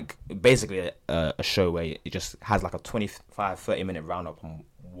 It's like basically a show where it just has like a 25-30 minute roundup on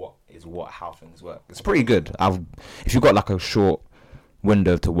how things work. It's pretty good. If you've got like a short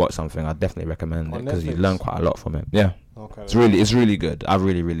window to watch something, I definitely recommend it because you learn quite a lot from it. Yeah, okay, it's really good. I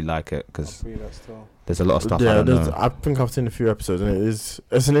really like it because there's a lot of stuff. Yeah, I think I've seen a few episodes and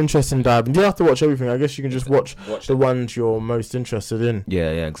it's an interesting dive. You don't have to watch everything. I guess you can just watch the ones you're most interested in. Yeah,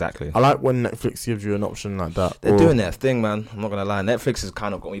 exactly. I like when Netflix gives you an option like that. They're doing their thing, man. I'm not gonna lie. Netflix has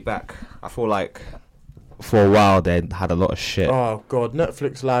kind of got me back. I feel like for a while they had a lot of shit. Oh god,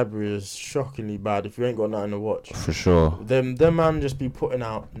 Netflix library is shockingly bad if you ain't got nothing to watch. For sure. Them man just be putting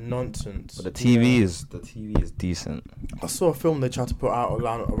out nonsense. But the TV is decent. I saw a film they tried to put out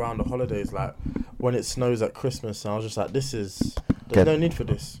around the holidays, like when it snows at Christmas, and I was just like, there's no need for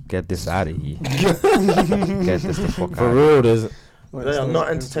this. Get this out of here. Get this the fuck out. For real, they are not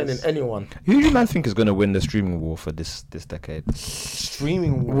entertaining anyone. Who do you man think is going to win the streaming war for this decade?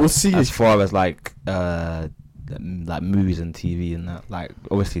 Streaming war? We'll see. As far as like movies and TV and that. Like,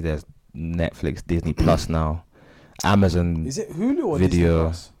 obviously there's Netflix, Disney Plus now, Amazon. Is it Hulu or Video?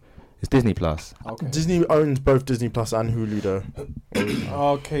 Disney Plus? It's Disney Plus. Okay. Disney owns both Disney Plus and Hulu though.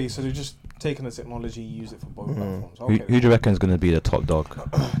 Okay, so they're just taking the technology, use it for both platforms. Okay. Who do you reckon is going to be the top dog?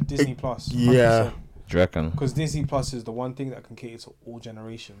 Disney Plus. 100%. Yeah. Do you reckon? Because Disney Plus is the one thing that can cater to all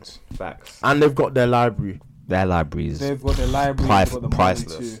generations. Facts. And they've got their library. Their libraries. They've got their library. They've got the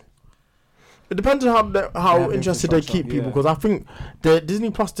priceless. too. It depends on how interested they keep people, because I think the Disney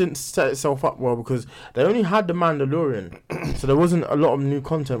Plus didn't set itself up well because they only had The Mandalorian, so there wasn't a lot of new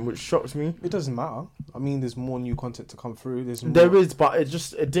content, which shocks me. It doesn't matter. I mean, there's more new content to come through. There is, but it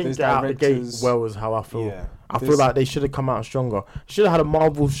didn't get out the gate well, is how I feel. Yeah, I feel like they should have come out stronger. Should have had a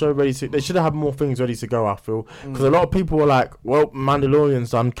Marvel show ready to. They should have had more things ready to go. I feel because a lot of people were like, "Well,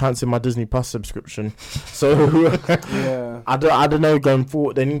 Mandalorian's done. Cancel my Disney Plus subscription." So yeah, I don't know. Going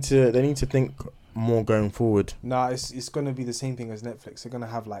forward, they need to think more going forward. Nah, it's gonna be the same thing as Netflix. They're gonna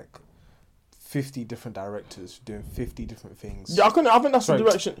have like 50 different directors doing 50 different things. Yeah, I think that's the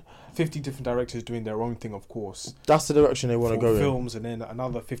direction. 50 different directors doing their own thing, of course. That's the direction they want to go films, and then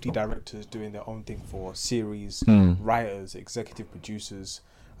another 50 directors doing their own thing for series, writers, executive producers.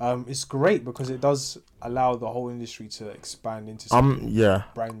 It's great because it does allow the whole industry to expand into something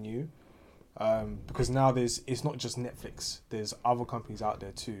brand new. Because now it's not just Netflix. There's other companies out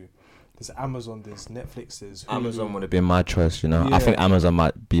there too. There's Amazon, there's Netflix, there's Hulu. Amazon would have been my choice, Yeah. I think Amazon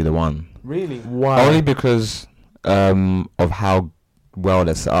might be the one. Really? Why? Only because of how well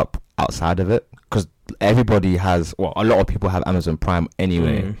they're set up outside of it. Because a lot of people have Amazon Prime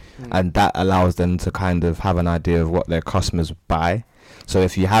anyway, and that allows them to kind of have an idea of what their customers buy. So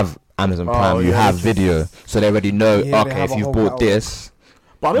if you have Amazon Prime, you have video, so they already know, if you've bought this,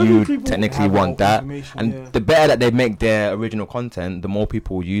 But I don't you think people technically have want more that. information, And yeah. the better that they make their original content, the more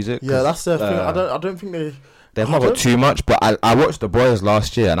people will use it. Yeah, 'cause, that's the thing. I don't think they've I not got don't- too much, but I watched The Boys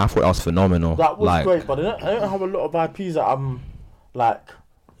last year and I thought that was phenomenal. that was like, great. But I don't have a lot of IPs that I'm like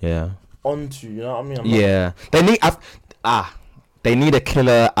yeah, onto. You know what I mean? I'm not- yeah. They need they need a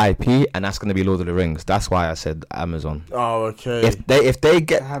killer IP, and that's gonna be Lord of the Rings. That's why I said Amazon. Oh, okay. If they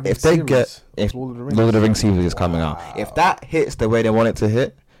get if Lord Lord of the Rings series is coming out, if that hits the way they want it to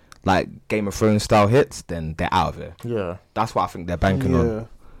hit, like Game of Thrones style hits, then they're out of it. Yeah. That's what I think they're banking on.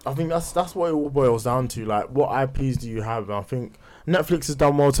 I think that's what it all boils down to. Like, what IPs do you have? And I think Netflix has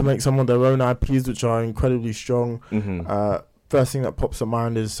done well to make some of their own IPs, which are incredibly strong. First thing that pops to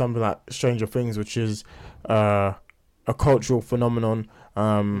mind is something like Stranger Things, which is a cultural phenomenon.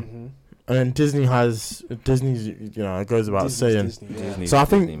 And then Disney's, it goes without saying. Disney, So I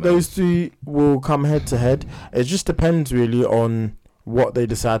think Disney, man. those three will come head to head. It just depends really on what they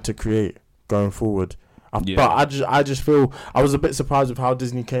decide to create going forward. Yeah. But I just feel I was a bit surprised with how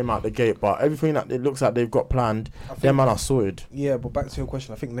Disney came out the gate. But everything that it looks like they've got planned, them man are sorted. Yeah, but back to your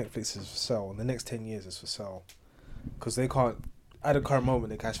question, I think Netflix is for sale. In the next 10 years, it's for sale. Because they can't, at the current moment,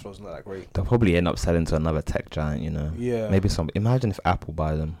 their cash flow's not that great. They'll probably end up selling to another tech giant, you know. Yeah. Maybe imagine if Apple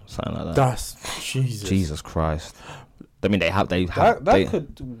buy them, something like that. That's Jesus. Christ. I mean, they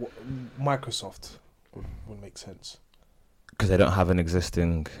Microsoft would make sense. because they don't have an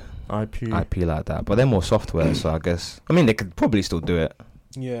existing IP. IP like that, but they're more software, so I guess. I mean, they could probably still do it,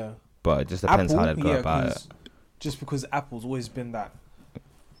 Yeah. but it just depends how they go about it. 'cause just because Apple's always been that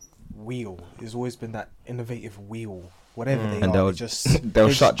wheel, it's always been that innovative wheel. Whatever they And are, they'll they're they'll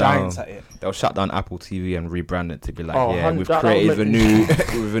just shut down. giants at it. They'll shut down Apple TV and rebrand it to be like, Oh, yeah, we've that created would a make new me-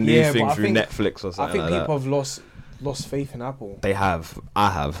 with a new Yeah, thing but I through think- Netflix or I something think like people that. have lost faith in Apple. They have.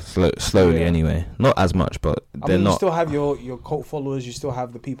 I have slowly Yeah. anyway. Not as much, but I they're mean, you not. still have your cult followers. You still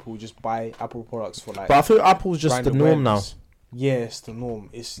have the people who just buy Apple products for like. But I feel Apple's just brand the norm now. awareness. Yeah, it's the norm.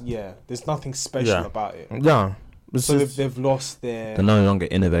 There's nothing special Yeah. about it. Yeah. It's So just- they've lost their They're no longer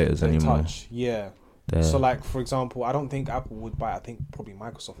innovators their anymore. touch. Yeah. They're- So like for example, I don't think Apple would buy. I think probably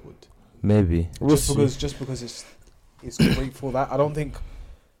Microsoft would. maybe. We'll just see. because it's great for that. I don't think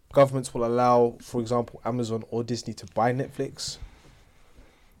governments will allow, for example, Amazon or Disney to buy Netflix.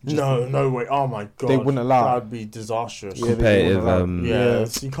 No way. Oh my god. They wouldn't allow. That would be disastrous. Yeah, they Competitive. wouldn't allow. Yeah, Yeah.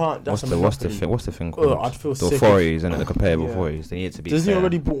 so you can't. That's What's the thing called? I'd feel The sick. authorities and the competitive Yeah. authorities. They need to be. Disney fair.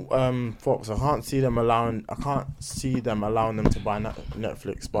 already bought Fox. I can't see them allowing them to buy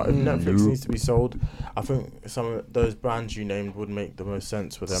Netflix. But if Netflix Nope. needs to be sold, I think some of those brands you named would make the most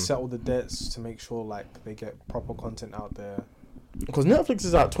sense for them. Settle the debts to make sure like they get proper content out there. Because Netflix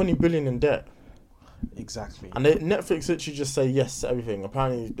is at 20 billion in debt, Exactly. and Netflix literally just say yes to everything.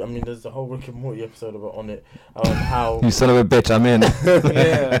 Apparently, I mean, there's the whole Rick and Morty episode on it. How You son of a bitch! I'm in.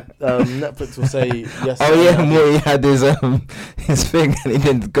 Yeah. Netflix will say yes. Oh to yeah, everything. Morty had his thing and he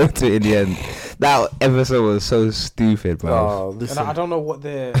didn't go to it in the end. That episode was so stupid, bro. Oh, And listen. I don't know what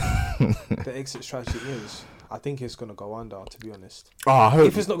their exit strategy is. I think it's gonna go under. To be honest, I hope.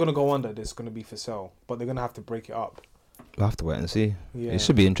 if it's not gonna go under, it's gonna be for sale. But they're gonna have to break it up. We'll have to wait and see. Yeah. It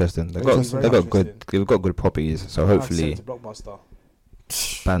should be interesting. They've Interesting. got Very they've got good properties. So They're gonna have to hopefully send it to Blockbuster.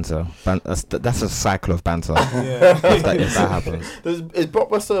 banter. That's a cycle of banter. Yeah. if that happens. Is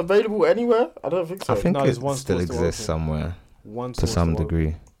Blockbuster available anywhere? I don't think so. I think No, it there's one still store still exists open. somewhere One to source some to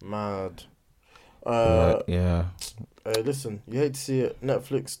degree. Mad. But, yeah. Listen, you hate to see it.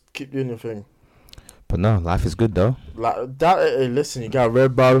 Netflix, keep doing your thing. But no, life is good though. Like that. Listen, you got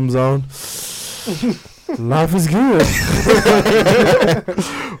red bottoms on. Life is good.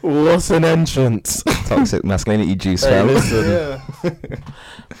 What's an entrance? Toxic masculinity juice, Hey, fam. listen. Yeah.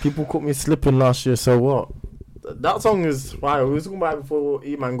 People caught me slipping last year, so what? That song is fire. We were talking about it before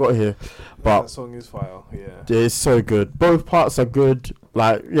E-Man got here. But That song is fire. Yeah. yeah, it's so good. Both parts are good.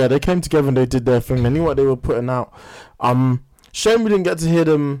 Like, yeah, they came together and they did their thing. They knew what they were putting out. Shame we didn't get to hear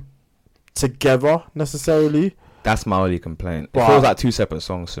them together necessarily. That's my only complaint. It But- feels like two separate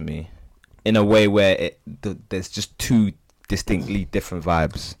songs for me, in a way where there's just two distinctly different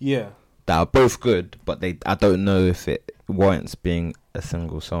vibes Yeah. that are both good, but I don't know if it warrants being a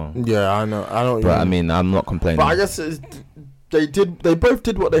single song. Yeah, I know. I don't. But I mean, I'm not complaining. But I guess they both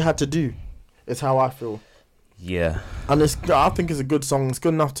did what they had to do. It's how I feel. yeah, And I think it's a good song. It's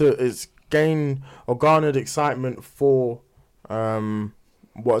good enough it's garnered excitement for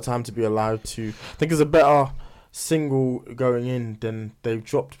What a Time to Be Alive 2. I think it's a better single going in than they've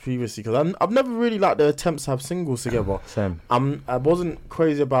dropped previously, because I've never really liked their attempts to have singles together. same. I wasn't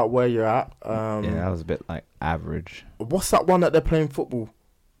crazy about Where You're At. Yeah, that was a bit like average. What's that one that they're playing football?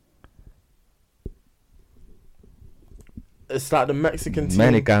 It's like the Mexican team.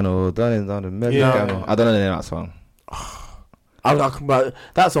 Mexicano, Mexicano. Yeah. I don't know the name of that song. I'm talking about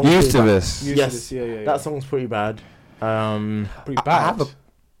that song. Used to this. Yes, Yeah. that song's pretty bad. Pretty I bad. have a...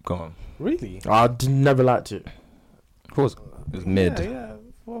 Go on. Really? Never liked it. Of course, it was mid. Yeah.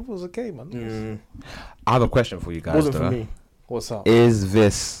 What was okay, man? I have a question for you guys. Wasn't though. for me. What's up? Is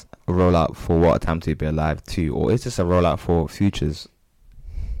this a rollout for What a Time to Be Alive 2, or is this a rollout for Future's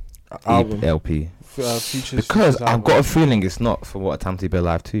Album. LP? Futures, Because Futures I've got a album. feeling it's not for What a Time to Be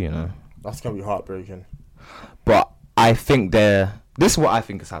Alive 2, you know. That's gonna be heartbreaking. But I think this is what I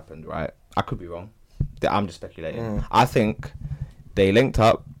think has happened, right? I could be wrong. I'm just speculating. I think they linked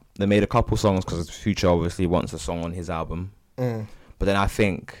up, they made a couple songs because Future obviously wants a song on his album. But then I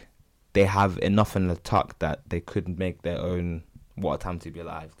think they have enough in the tuck that they could make their own What a Time to Be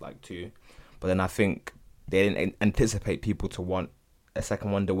Alive, like 2. But then I think they didn't anticipate people to want a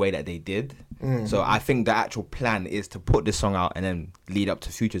second one the way that they did. So I think the actual plan is to put this song out and then lead up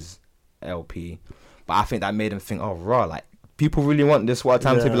to Future's LP. But I think that made them think, oh, raw, like, people really want this What a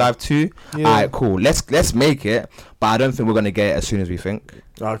Time to Be Alive 2. Yeah. Alright, cool. Let's make it. But I don't think we're gonna get it as soon as we think.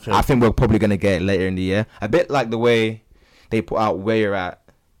 Okay. I think we're probably gonna get it later in the year. A bit like the way they put out Where You're At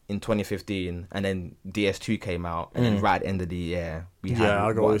in 2015, and then DS2 came out, and then right at the end of the year we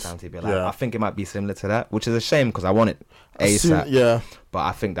had What a Time to Be Alive. I think it might be similar to that, which is a shame because I want it ASAP. Yeah. But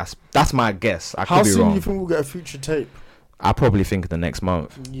I think that's my guess. I How could be soon do wrong. you think we'll get a Future tape? I probably think the next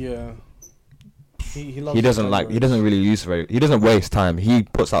month. Yeah. He loves He doesn't his like. He cameras. doesn't really use he doesn't waste time. He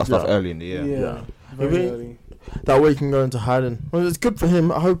puts out stuff Yeah. early in the year. Yeah. Very Maybe- early. That way he can go into hiding. Well, it's good for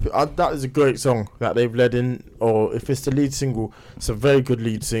him. I hope that is a great song that they've led in. Or if it's the lead single, it's a very good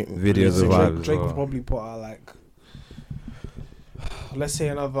lead single. Videos of Drake, vibes as Drake well. will probably put out like, let's say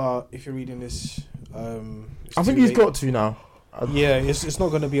another. If you're reading this, it's I think too he's late. got to now. Yeah, it's not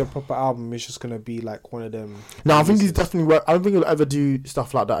gonna be a proper album. It's just gonna be like one of them. No, I think he's releases. definitely. I don't think he'll ever do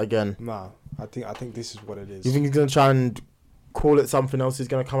stuff like that again. Nah, I think this is what it is. You think he's gonna try and call it something else? He's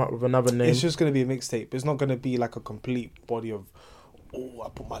gonna come up with another name. It's just gonna be a mixtape. It's not gonna be like a complete body of. Oh, I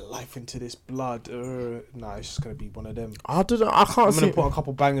put my life into this blood. Nah, it's just gonna be one of them. I don't know. I can't I'm see. gonna put a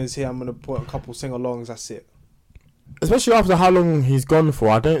couple bangers here. I'm gonna put a couple sing-alongs. That's it. Especially after how long he's gone for,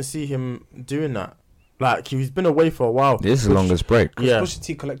 I don't see him doing that. Like he's been away for a while. This is the longest break. Yeah. Pusha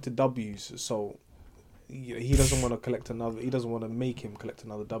T collected W's, so he doesn't want to collect another. He doesn't want to make him collect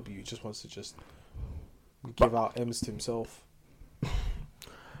another W. He just wants to just give out M's to himself.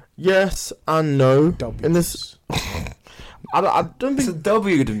 Yes and no. W. In this, I don't It's a think.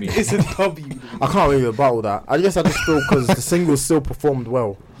 W to me. It's a W. I can't really rebuttal that. I guess I just feel because the single still performed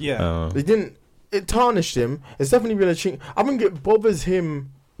well. Yeah. It didn't. It tarnished him. It's definitely been a chink. I think it bothers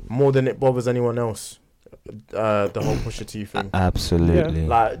him more than it bothers anyone else. The whole Pusha T thing. Absolutely.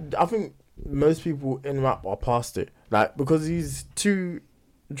 Like I think most people in rap are past it. Like because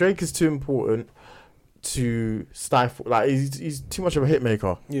Drake is too important to stifle. Like he's too much of a hit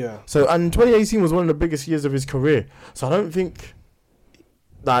maker. Yeah. So and 2018 was one of the biggest years of his career. So I don't think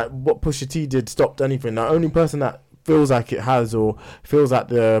like what Pusha T did stopped anything. The only person that feels like it has or feels like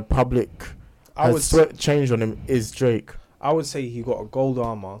the public has changed on him is Drake. I would say he got a gold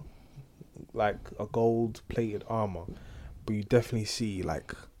armor, like a gold plated armor, but you definitely see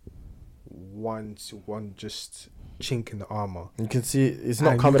like one just chink in the armor. You can see it's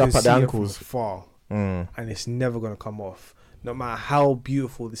not And coming you up can at the see it ankles. from far, Mm. and it's never gonna come off. No matter how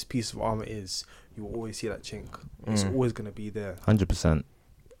beautiful this piece of armor is, you will always see that chink. It's always gonna be there. 100%.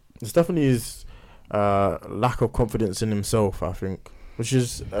 It's definitely his lack of confidence in himself, I think, which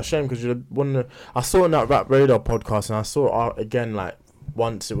is a shame because I saw in that Rap Radar podcast and I saw it again like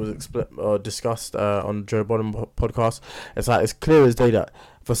once it was discussed on Joe Budden podcast. It's like it's clear as day that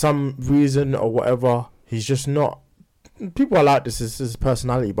for some reason or whatever he's just not. People are like this is his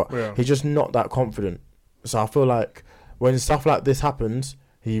personality, but he's just not that confident. So I feel like when stuff like this happens,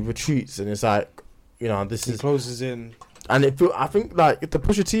 he retreats and it's like, you know, this He is. closes in. And I think like the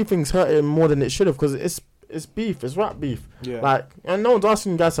Pusha T thing's hurt him more than it should have because it's beef, it's rap beef. Yeah. Like, and no one's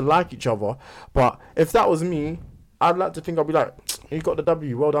asking you guys to like each other, but if that was me, I'd like to think I'd be like, he got the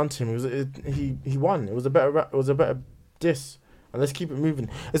W, well done to him. He won. It was a better diss, and let's keep it moving.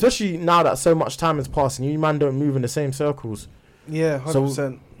 Especially now that so much time has passed and you man don't move in the same circles. Yeah,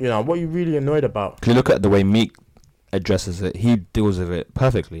 100%. You know what are you really annoyed about? Can you look at the way Meek addresses it? He deals with it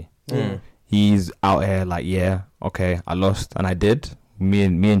perfectly. He's out here like, yeah, okay, I lost and I did. Me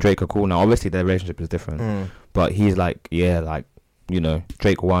and Drake are cool now. Obviously, their relationship is different, but he's like, yeah, like, you know,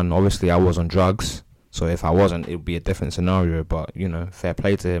 Drake won. Obviously, I was on drugs, so if I wasn't, it would be a different scenario. But you know, fair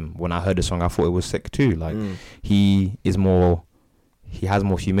play to him. When I heard the song, I thought it was sick too. Like, he has more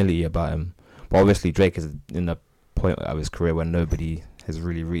humility about him. But obviously, Drake is in the point of his career where nobody has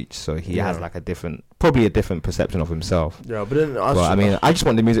really reached, so he has like probably a different perception of himself. Yeah, but then I just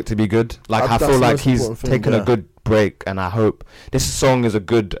want the music to be good. Like I feel like he's taken a good break, and I hope this song is a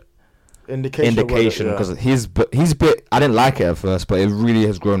good indication because he's bit. I didn't like it at first, but it really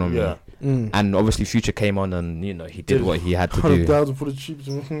has grown on me. And obviously Future came on, and he did what he had to do. 100,000 for the cheap.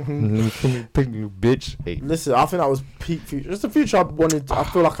 Bitch. Hey. Listen, I think that was peak Future. It's the Future I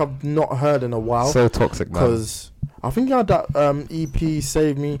feel like I've not heard in a while. So toxic, man. Because I think he had that EP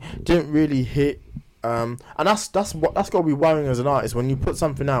Save Me didn't really hit. And that's got to be worrying as an artist when you put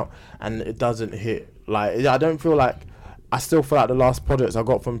something out and it doesn't hit. Like I don't feel like. I still feel like the last projects I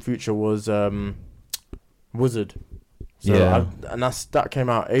got from Future was Wizard. So that came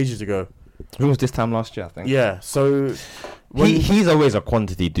out ages ago. It was this time last year, I think. Yeah, so he's always a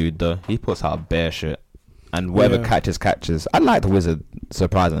quantity dude, though. He puts out bare shit, and whatever catches. I liked Wizard,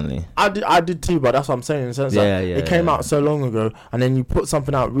 surprisingly. I did too, but that's what I'm saying. In the sense that it came out so long ago, and then you put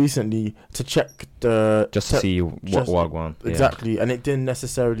something out recently to check to see what Wagwan. Exactly, and it didn't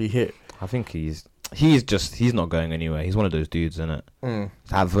necessarily hit. I think he's not going anywhere. He's one of those dudes, isn't it?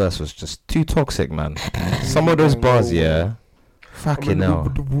 That verse was just too toxic, man. Some of those bars, fucking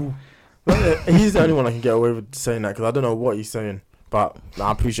hell. He's the only one I can get away with saying that because I don't know what he's saying, but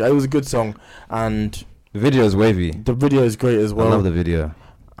I appreciate it. It was a good song, and the video is wavy. The video is great as well. I love the video.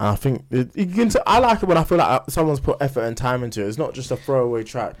 I think I like it when I feel like someone's put effort and time into it. It's not just a throwaway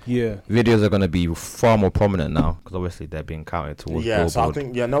track. Yeah, videos are going to be far more prominent now because obviously they're being counted towards Billboard. So I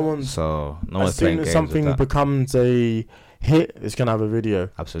think no one's as soon as something becomes a hit, it's gonna have a video.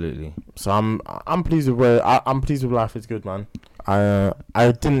 Absolutely. So I'm pleased with I'm pleased with Life Is Good, man. I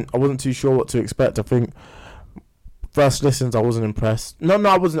wasn't too sure what to expect. I think first listens I wasn't impressed. No,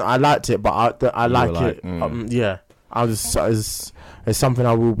 I wasn't. I liked it, but I like it. It's something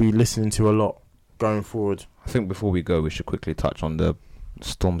I will be listening to a lot going forward. I think before we go, we should quickly touch on the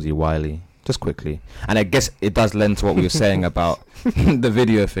Stormzy Wiley, just quickly. And I guess it does lend to what we were saying about the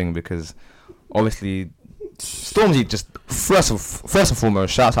video thing, because obviously Stormzy just first and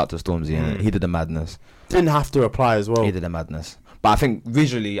foremost, shouts out to Stormzy, and he did the madness. Didn't have to apply as well. He did the madness, but I think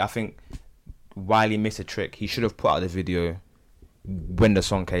visually, Wiley missed a trick. He should have put out the video when the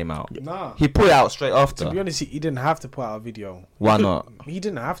song came out. Nah, he put it out straight after. To be honest, he didn't have to put out a video. Why not? He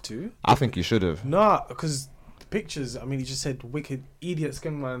didn't have to. I think he should have. Nah, because the pictures. I mean, he just said "Wicked Idiot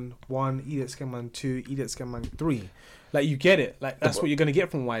Skengman 1, Idiot Skengman 2, Idiot Skengman 3." Like, you get it. Like, that's what you're gonna get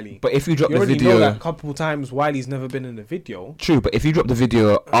from Wiley. But if you drop the video, you already know that a couple times Wiley's never been in the video. True, but if you drop the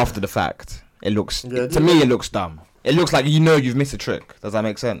video after the fact, it looks to me it looks dumb. It looks like you've missed a trick. Does that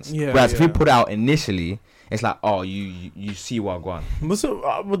make sense? Yeah. Whereas if you put it out initially, it's like, oh, you see what going.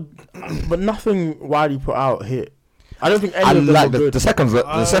 But nothing Wiley put out hit. I don't think any of them were good. The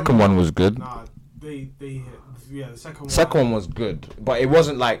second one was good. Nah, they hit. Yeah, the second one was good, but it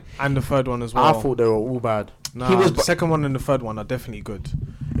wasn't like. And the third one as well. I thought they were all bad. Nah, the second one and the third one are definitely good.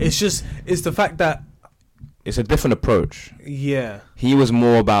 It's the fact that it's a different approach. Yeah, he was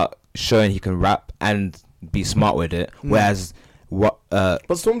more about showing he can rap and be smart with it, whereas but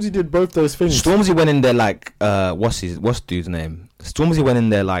Stormzy did both those things. Stormzy went in there like what's dude's name? Stormzy went in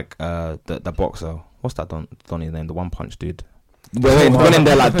there like the boxer. What's that Donnie's name? The one punch dude. Went in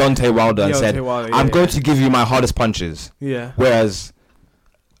there like Deontay Wilder and said, I'm going to give you my hardest punches. Yeah. Whereas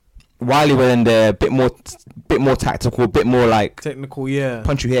Wiley went in there a bit more tactical, a bit more like technical. Yeah.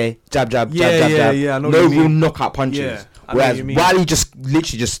 Punch you here, jab, jab. Yeah. No real knockout punches. Yeah, whereas Wiley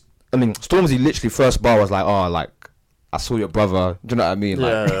Stormzy literally first bar was like, oh, like, I saw your brother. Do you know what I mean?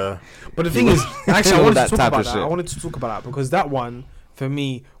 Like, yeah. But the thing is, actually, I wanted to talk about that. I wanted to talk about that because that one for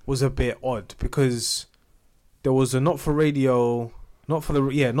me was a bit odd because there was a not for the radio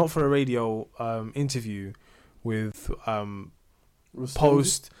interview with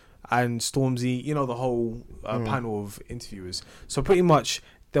Post and Stormzy. You know, the whole panel of interviewers. So pretty much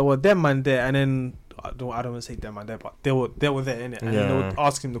there were them man there, and then I don't want to say them man there, but they were there in it, and then they were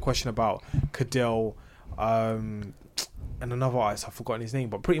asking him the question about Cadell. And another artist, I've forgotten his name,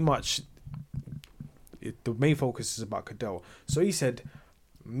 but pretty much the main focus is about Cadell. So he said,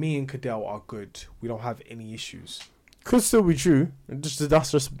 me and Cadell are good. We don't have any issues. Could still be true.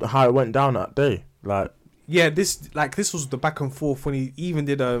 That's just how it went down that day. This was the back and forth when he even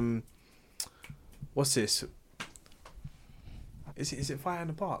did what's this? Is it Fire in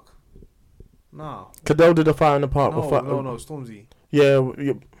the Park? Nah. Cadell did a Fire in the Park. No, Stormzy.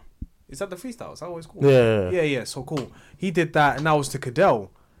 Yeah. Is that the freestyle? Is that what it's called? Yeah. So cool. He did that, and that was to Cadell.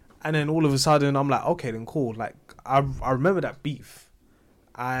 And then all of a sudden, I'm like, okay, then cool. Like, I remember that beef.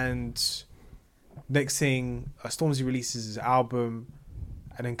 And next thing, Stormzy releases his album,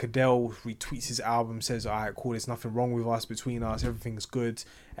 And then Cadell retweets his album, says, all right, cool, there's nothing wrong with us, between us, everything's good,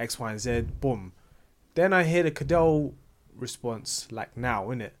 X, Y, and Z, boom. Then I hear the Cadell response, like now,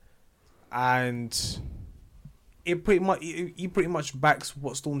 innit? And it pretty much, he pretty much backs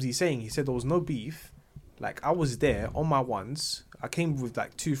what Stormzy's saying. He said there was no beef. Like, I was there on my ones. I came with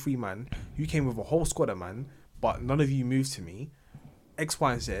like 2-3 man. You came with a whole squad of man, but none of you moved to me. X,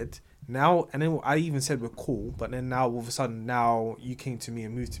 Y, and Z. Now, and then I even said we're cool, but then now all of a sudden, now you came to me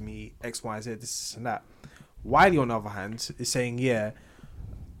and moved to me, X, Y, Z, this and that. Wiley, on the other hand, is saying, yeah,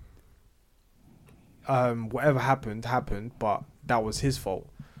 whatever happened, but that was his fault.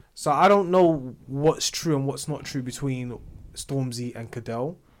 So I don't know what's true and what's not true between Stormzy and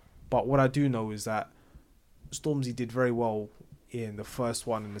Cadell, but what I do know is that Stormzy did very well in the first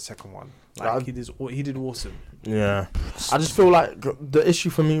one and the second one. Like, he did awesome. Yeah, I just feel like the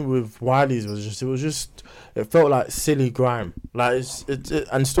issue for me with Wiley's was it felt like silly grime. Like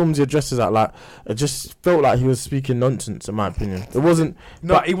and Stormzy addresses that. Like, it just felt like he was speaking nonsense, in my opinion. It wasn't.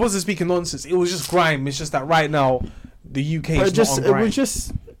 No, he wasn't speaking nonsense. It was just grime. It's just that right now the UK is not on grime.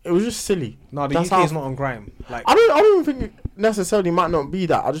 It was just silly. No, the UK is not on grime. Like, I don't think it necessarily might not be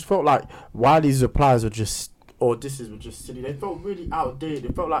that. I just felt like Wiley's replies were just, or disses were just silly. They felt really outdated.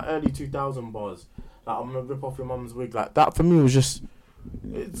 It felt like early 2000 bars. Like, I'm gonna rip off your mum's wig. Like, that for me was just.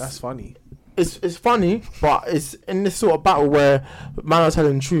 That's funny. It's funny, but it's in this sort of battle where man are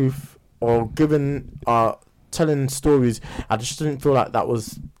telling truth or telling stories. I just didn't feel like that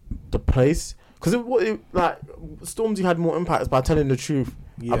was the place, because like Stormzy had more impact by telling the truth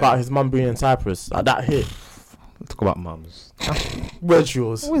about his mum being in Cyprus. Like, that hit. Talk about mums. Where's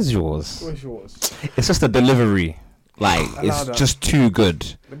yours? Where's yours? It's just the delivery. Like, it's just too good.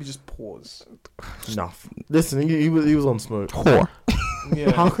 Let me just pause. Enough. Listen, he was on smoke. Whore.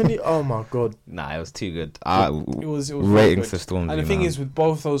 Yeah. How can you? Oh my god. Nah, it was too good. It was ratings for Stormzy. And the thing is, with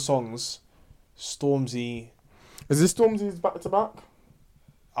both those songs, Stormzy. Is this Stormzy's back to back?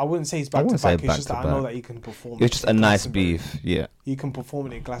 I wouldn't say he's back to back. It's just that I know that he can perform. It's just a nice beef. Yeah. He can perform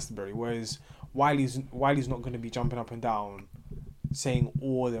it in Glastonbury, whereas Wiley's not going to be jumping up and down, saying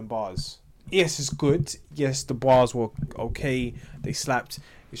all them bars. Yes, it's good. Yes, the bars were okay. They slapped.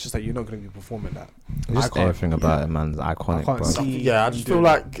 It's just like you're not going to be performing that. Just everything about it, man's iconic. I just feel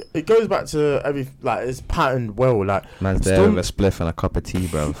like it goes back to it's patterned well. Like, man's there with a spliff and a cup of tea,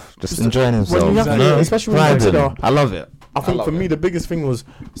 bro. Just enjoying himself. Especially when you consider. I love it. I think for me the biggest thing was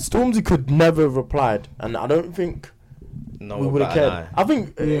Stormzy could never have replied, and I don't think we would have cared. I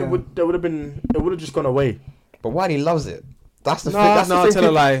think it would have just gone away. But Wiley loves it. That's the thing.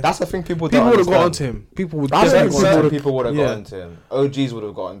 That's the thing. People would have got onto him. People would have got onto him. OGs would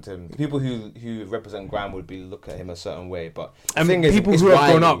have got onto him. People who represent grime would look at him a certain way. But people who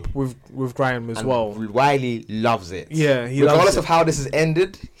have grown up with grime as well. Wiley loves it. Yeah, he regardless of how this has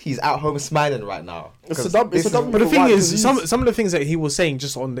ended, he's at home smiling right now. But the thing is, some of the things that he was saying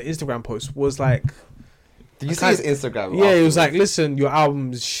just on the Instagram post was like. Did you see his Instagram? Yeah, he was like, listen, your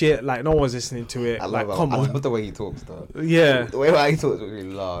album's shit. Like, no one's listening to it. I come on. I love the way he talks, though. Yeah. The way he talks is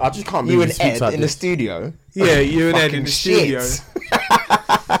really loud. I just can't believe you and Ed like in the studio. Yeah, you and Ed in the studio.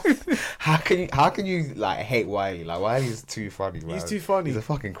 How can you like hate Wiley? Like, Wiley's too funny, man. He's too funny. He's a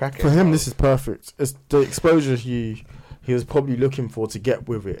fucking crackhead. For him, this is perfect. It's the exposure he was probably looking for to get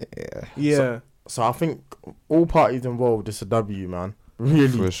with it. Yeah. So I think all parties involved, it's a W, man.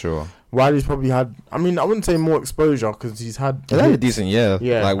 Really. For sure. Wiley's probably had, I mean, I wouldn't say more exposure because he's had a decent year.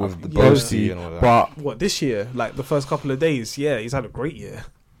 Yeah. Like with the Boasty and all that. But what, this year? Like the first couple of days? Yeah, he's had a great year.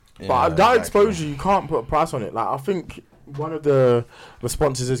 But that exposure, you can't put a price on it. Like, I think one of the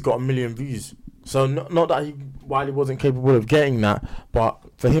responses has got 1 million views. So not that Wiley wasn't capable of getting that, but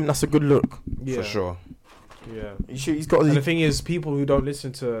for him, that's a good look. Yeah. For sure. Yeah. He's got. And the thing is, people who don't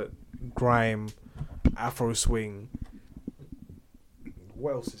listen to grime, Afro swing.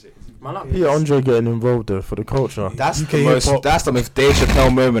 What else is it? Man, like Peter Andre getting involved there for the culture. That's the most. That's the most Dave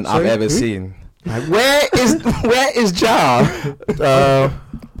Chappelle moment I've ever seen. Like, where is Ja?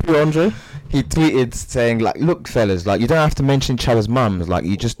 Peter Andre. He tweeted saying like, "Look, fellas, like you don't have to mention each other's mums. Like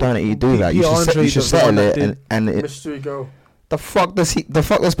you just don't. You do that. You should settle it." And it. Mystery go. The fuck does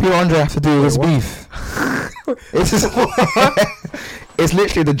Peter Andre have to do with this beef? It's just, it's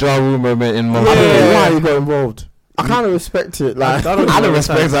literally the Ja Rule moment in my I don't know why he got involved. I kind of respect it. Like, I don't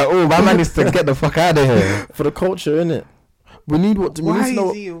respect that. Oh, my man needs to get the fuck out of here for the culture, innit? We need what. Why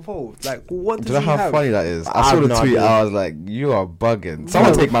is he involved? Like, what does he have? Do you know how funny that is? I saw the tweet. I was like, "You are bugging."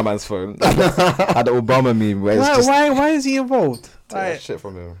 Someone take my man's phone. At the Obama meme. Where why is he involved? Shit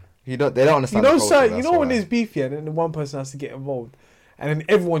from him. They don't understand. You know when there's beef here, and then one person has to get involved, and then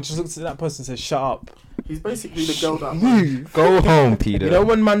everyone just looks at that person and says, "Shut up." He's basically the girl that Go home, Peter. You know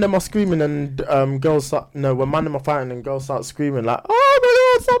when man them are screaming and girls start, no, when man them are fighting and girls start screaming like, oh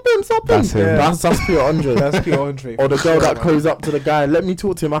my god, stop him. That's him. Yeah. That's Pure Andre. That's Pure Andre. Or the girl that goes up to the guy, let me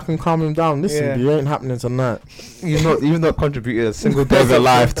talk to him, I can calm him down. Listen, Yeah. you ain't happening tonight. You've not contributed a single day of your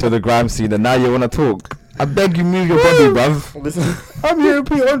life to the grime scene, and now you want to talk. I beg you, move your body, bruv. Listen, I'm hearing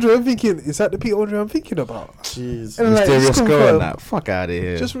Pete Andre. I'm thinking, is that the Pete Andre I'm thinking about? jeez. And like, Mysterious just girl confirm. and that. Fuck out of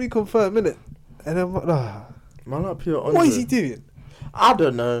here. Just reconfirm, innit? And then, Man like Pure Andre. what is he doing? I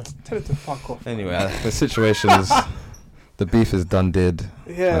don't know. Tell him to fuck off. Anyway, the situation's the beef is done did.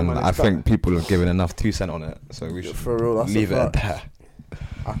 Yeah, and man. I think people have given enough 2 cents on it, so we should For real, that's leave it a at fact. that.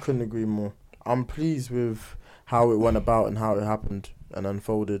 I couldn't agree more. I'm pleased with how it went about and how it happened and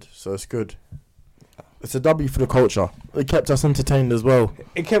unfolded, so it's good. It's a W for the culture. It kept us entertained as well.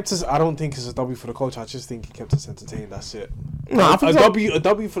 It kept us. I don't think it's a W for the culture. I just think it kept us entertained. That's it. No, I think A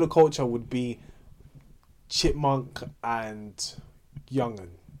W for the culture would be Chipmunk and Young'un.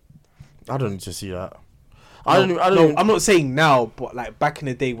 I don't need to see that. I'm not saying now, but like back in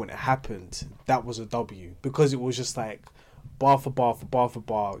the day when it happened, that was a W because it was just like bar for bar for bar for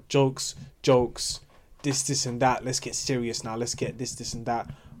bar, jokes, this and that. Let's get serious now. Let's get this and that.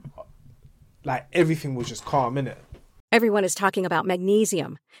 Like everything was just calm, innit? Everyone is talking about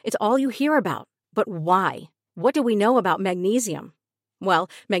magnesium. It's all you hear about. But why? What do we know about magnesium? Well,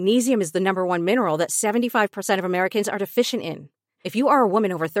 magnesium is the number one mineral that 75% of Americans are deficient in. If you are a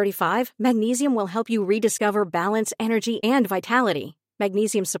woman over 35, magnesium will help you rediscover balance, energy, and vitality.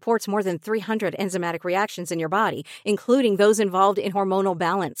 Magnesium supports more than 300 enzymatic reactions in your body, including those involved in hormonal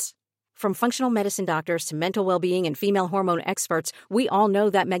balance. From functional medicine doctors to mental well-being and female hormone experts, we all know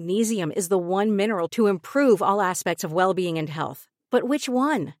that magnesium is the one mineral to improve all aspects of well-being and health. But which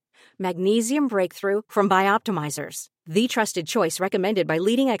one? Magnesium Breakthrough from Bioptimizers, the trusted choice recommended by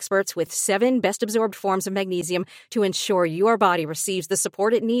leading experts with 7 best-absorbed forms of magnesium to ensure your body receives the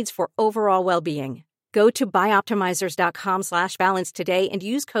support it needs for overall well-being. Go to bioptimizers.com/balance today and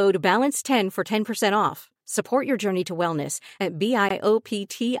use code BALANCE10 for 10% off. Support your journey to wellness at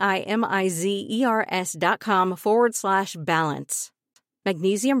bioptimizers.com/balance.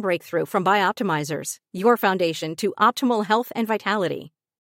 Magnesium Breakthrough from Bioptimizers, your foundation to optimal health and vitality.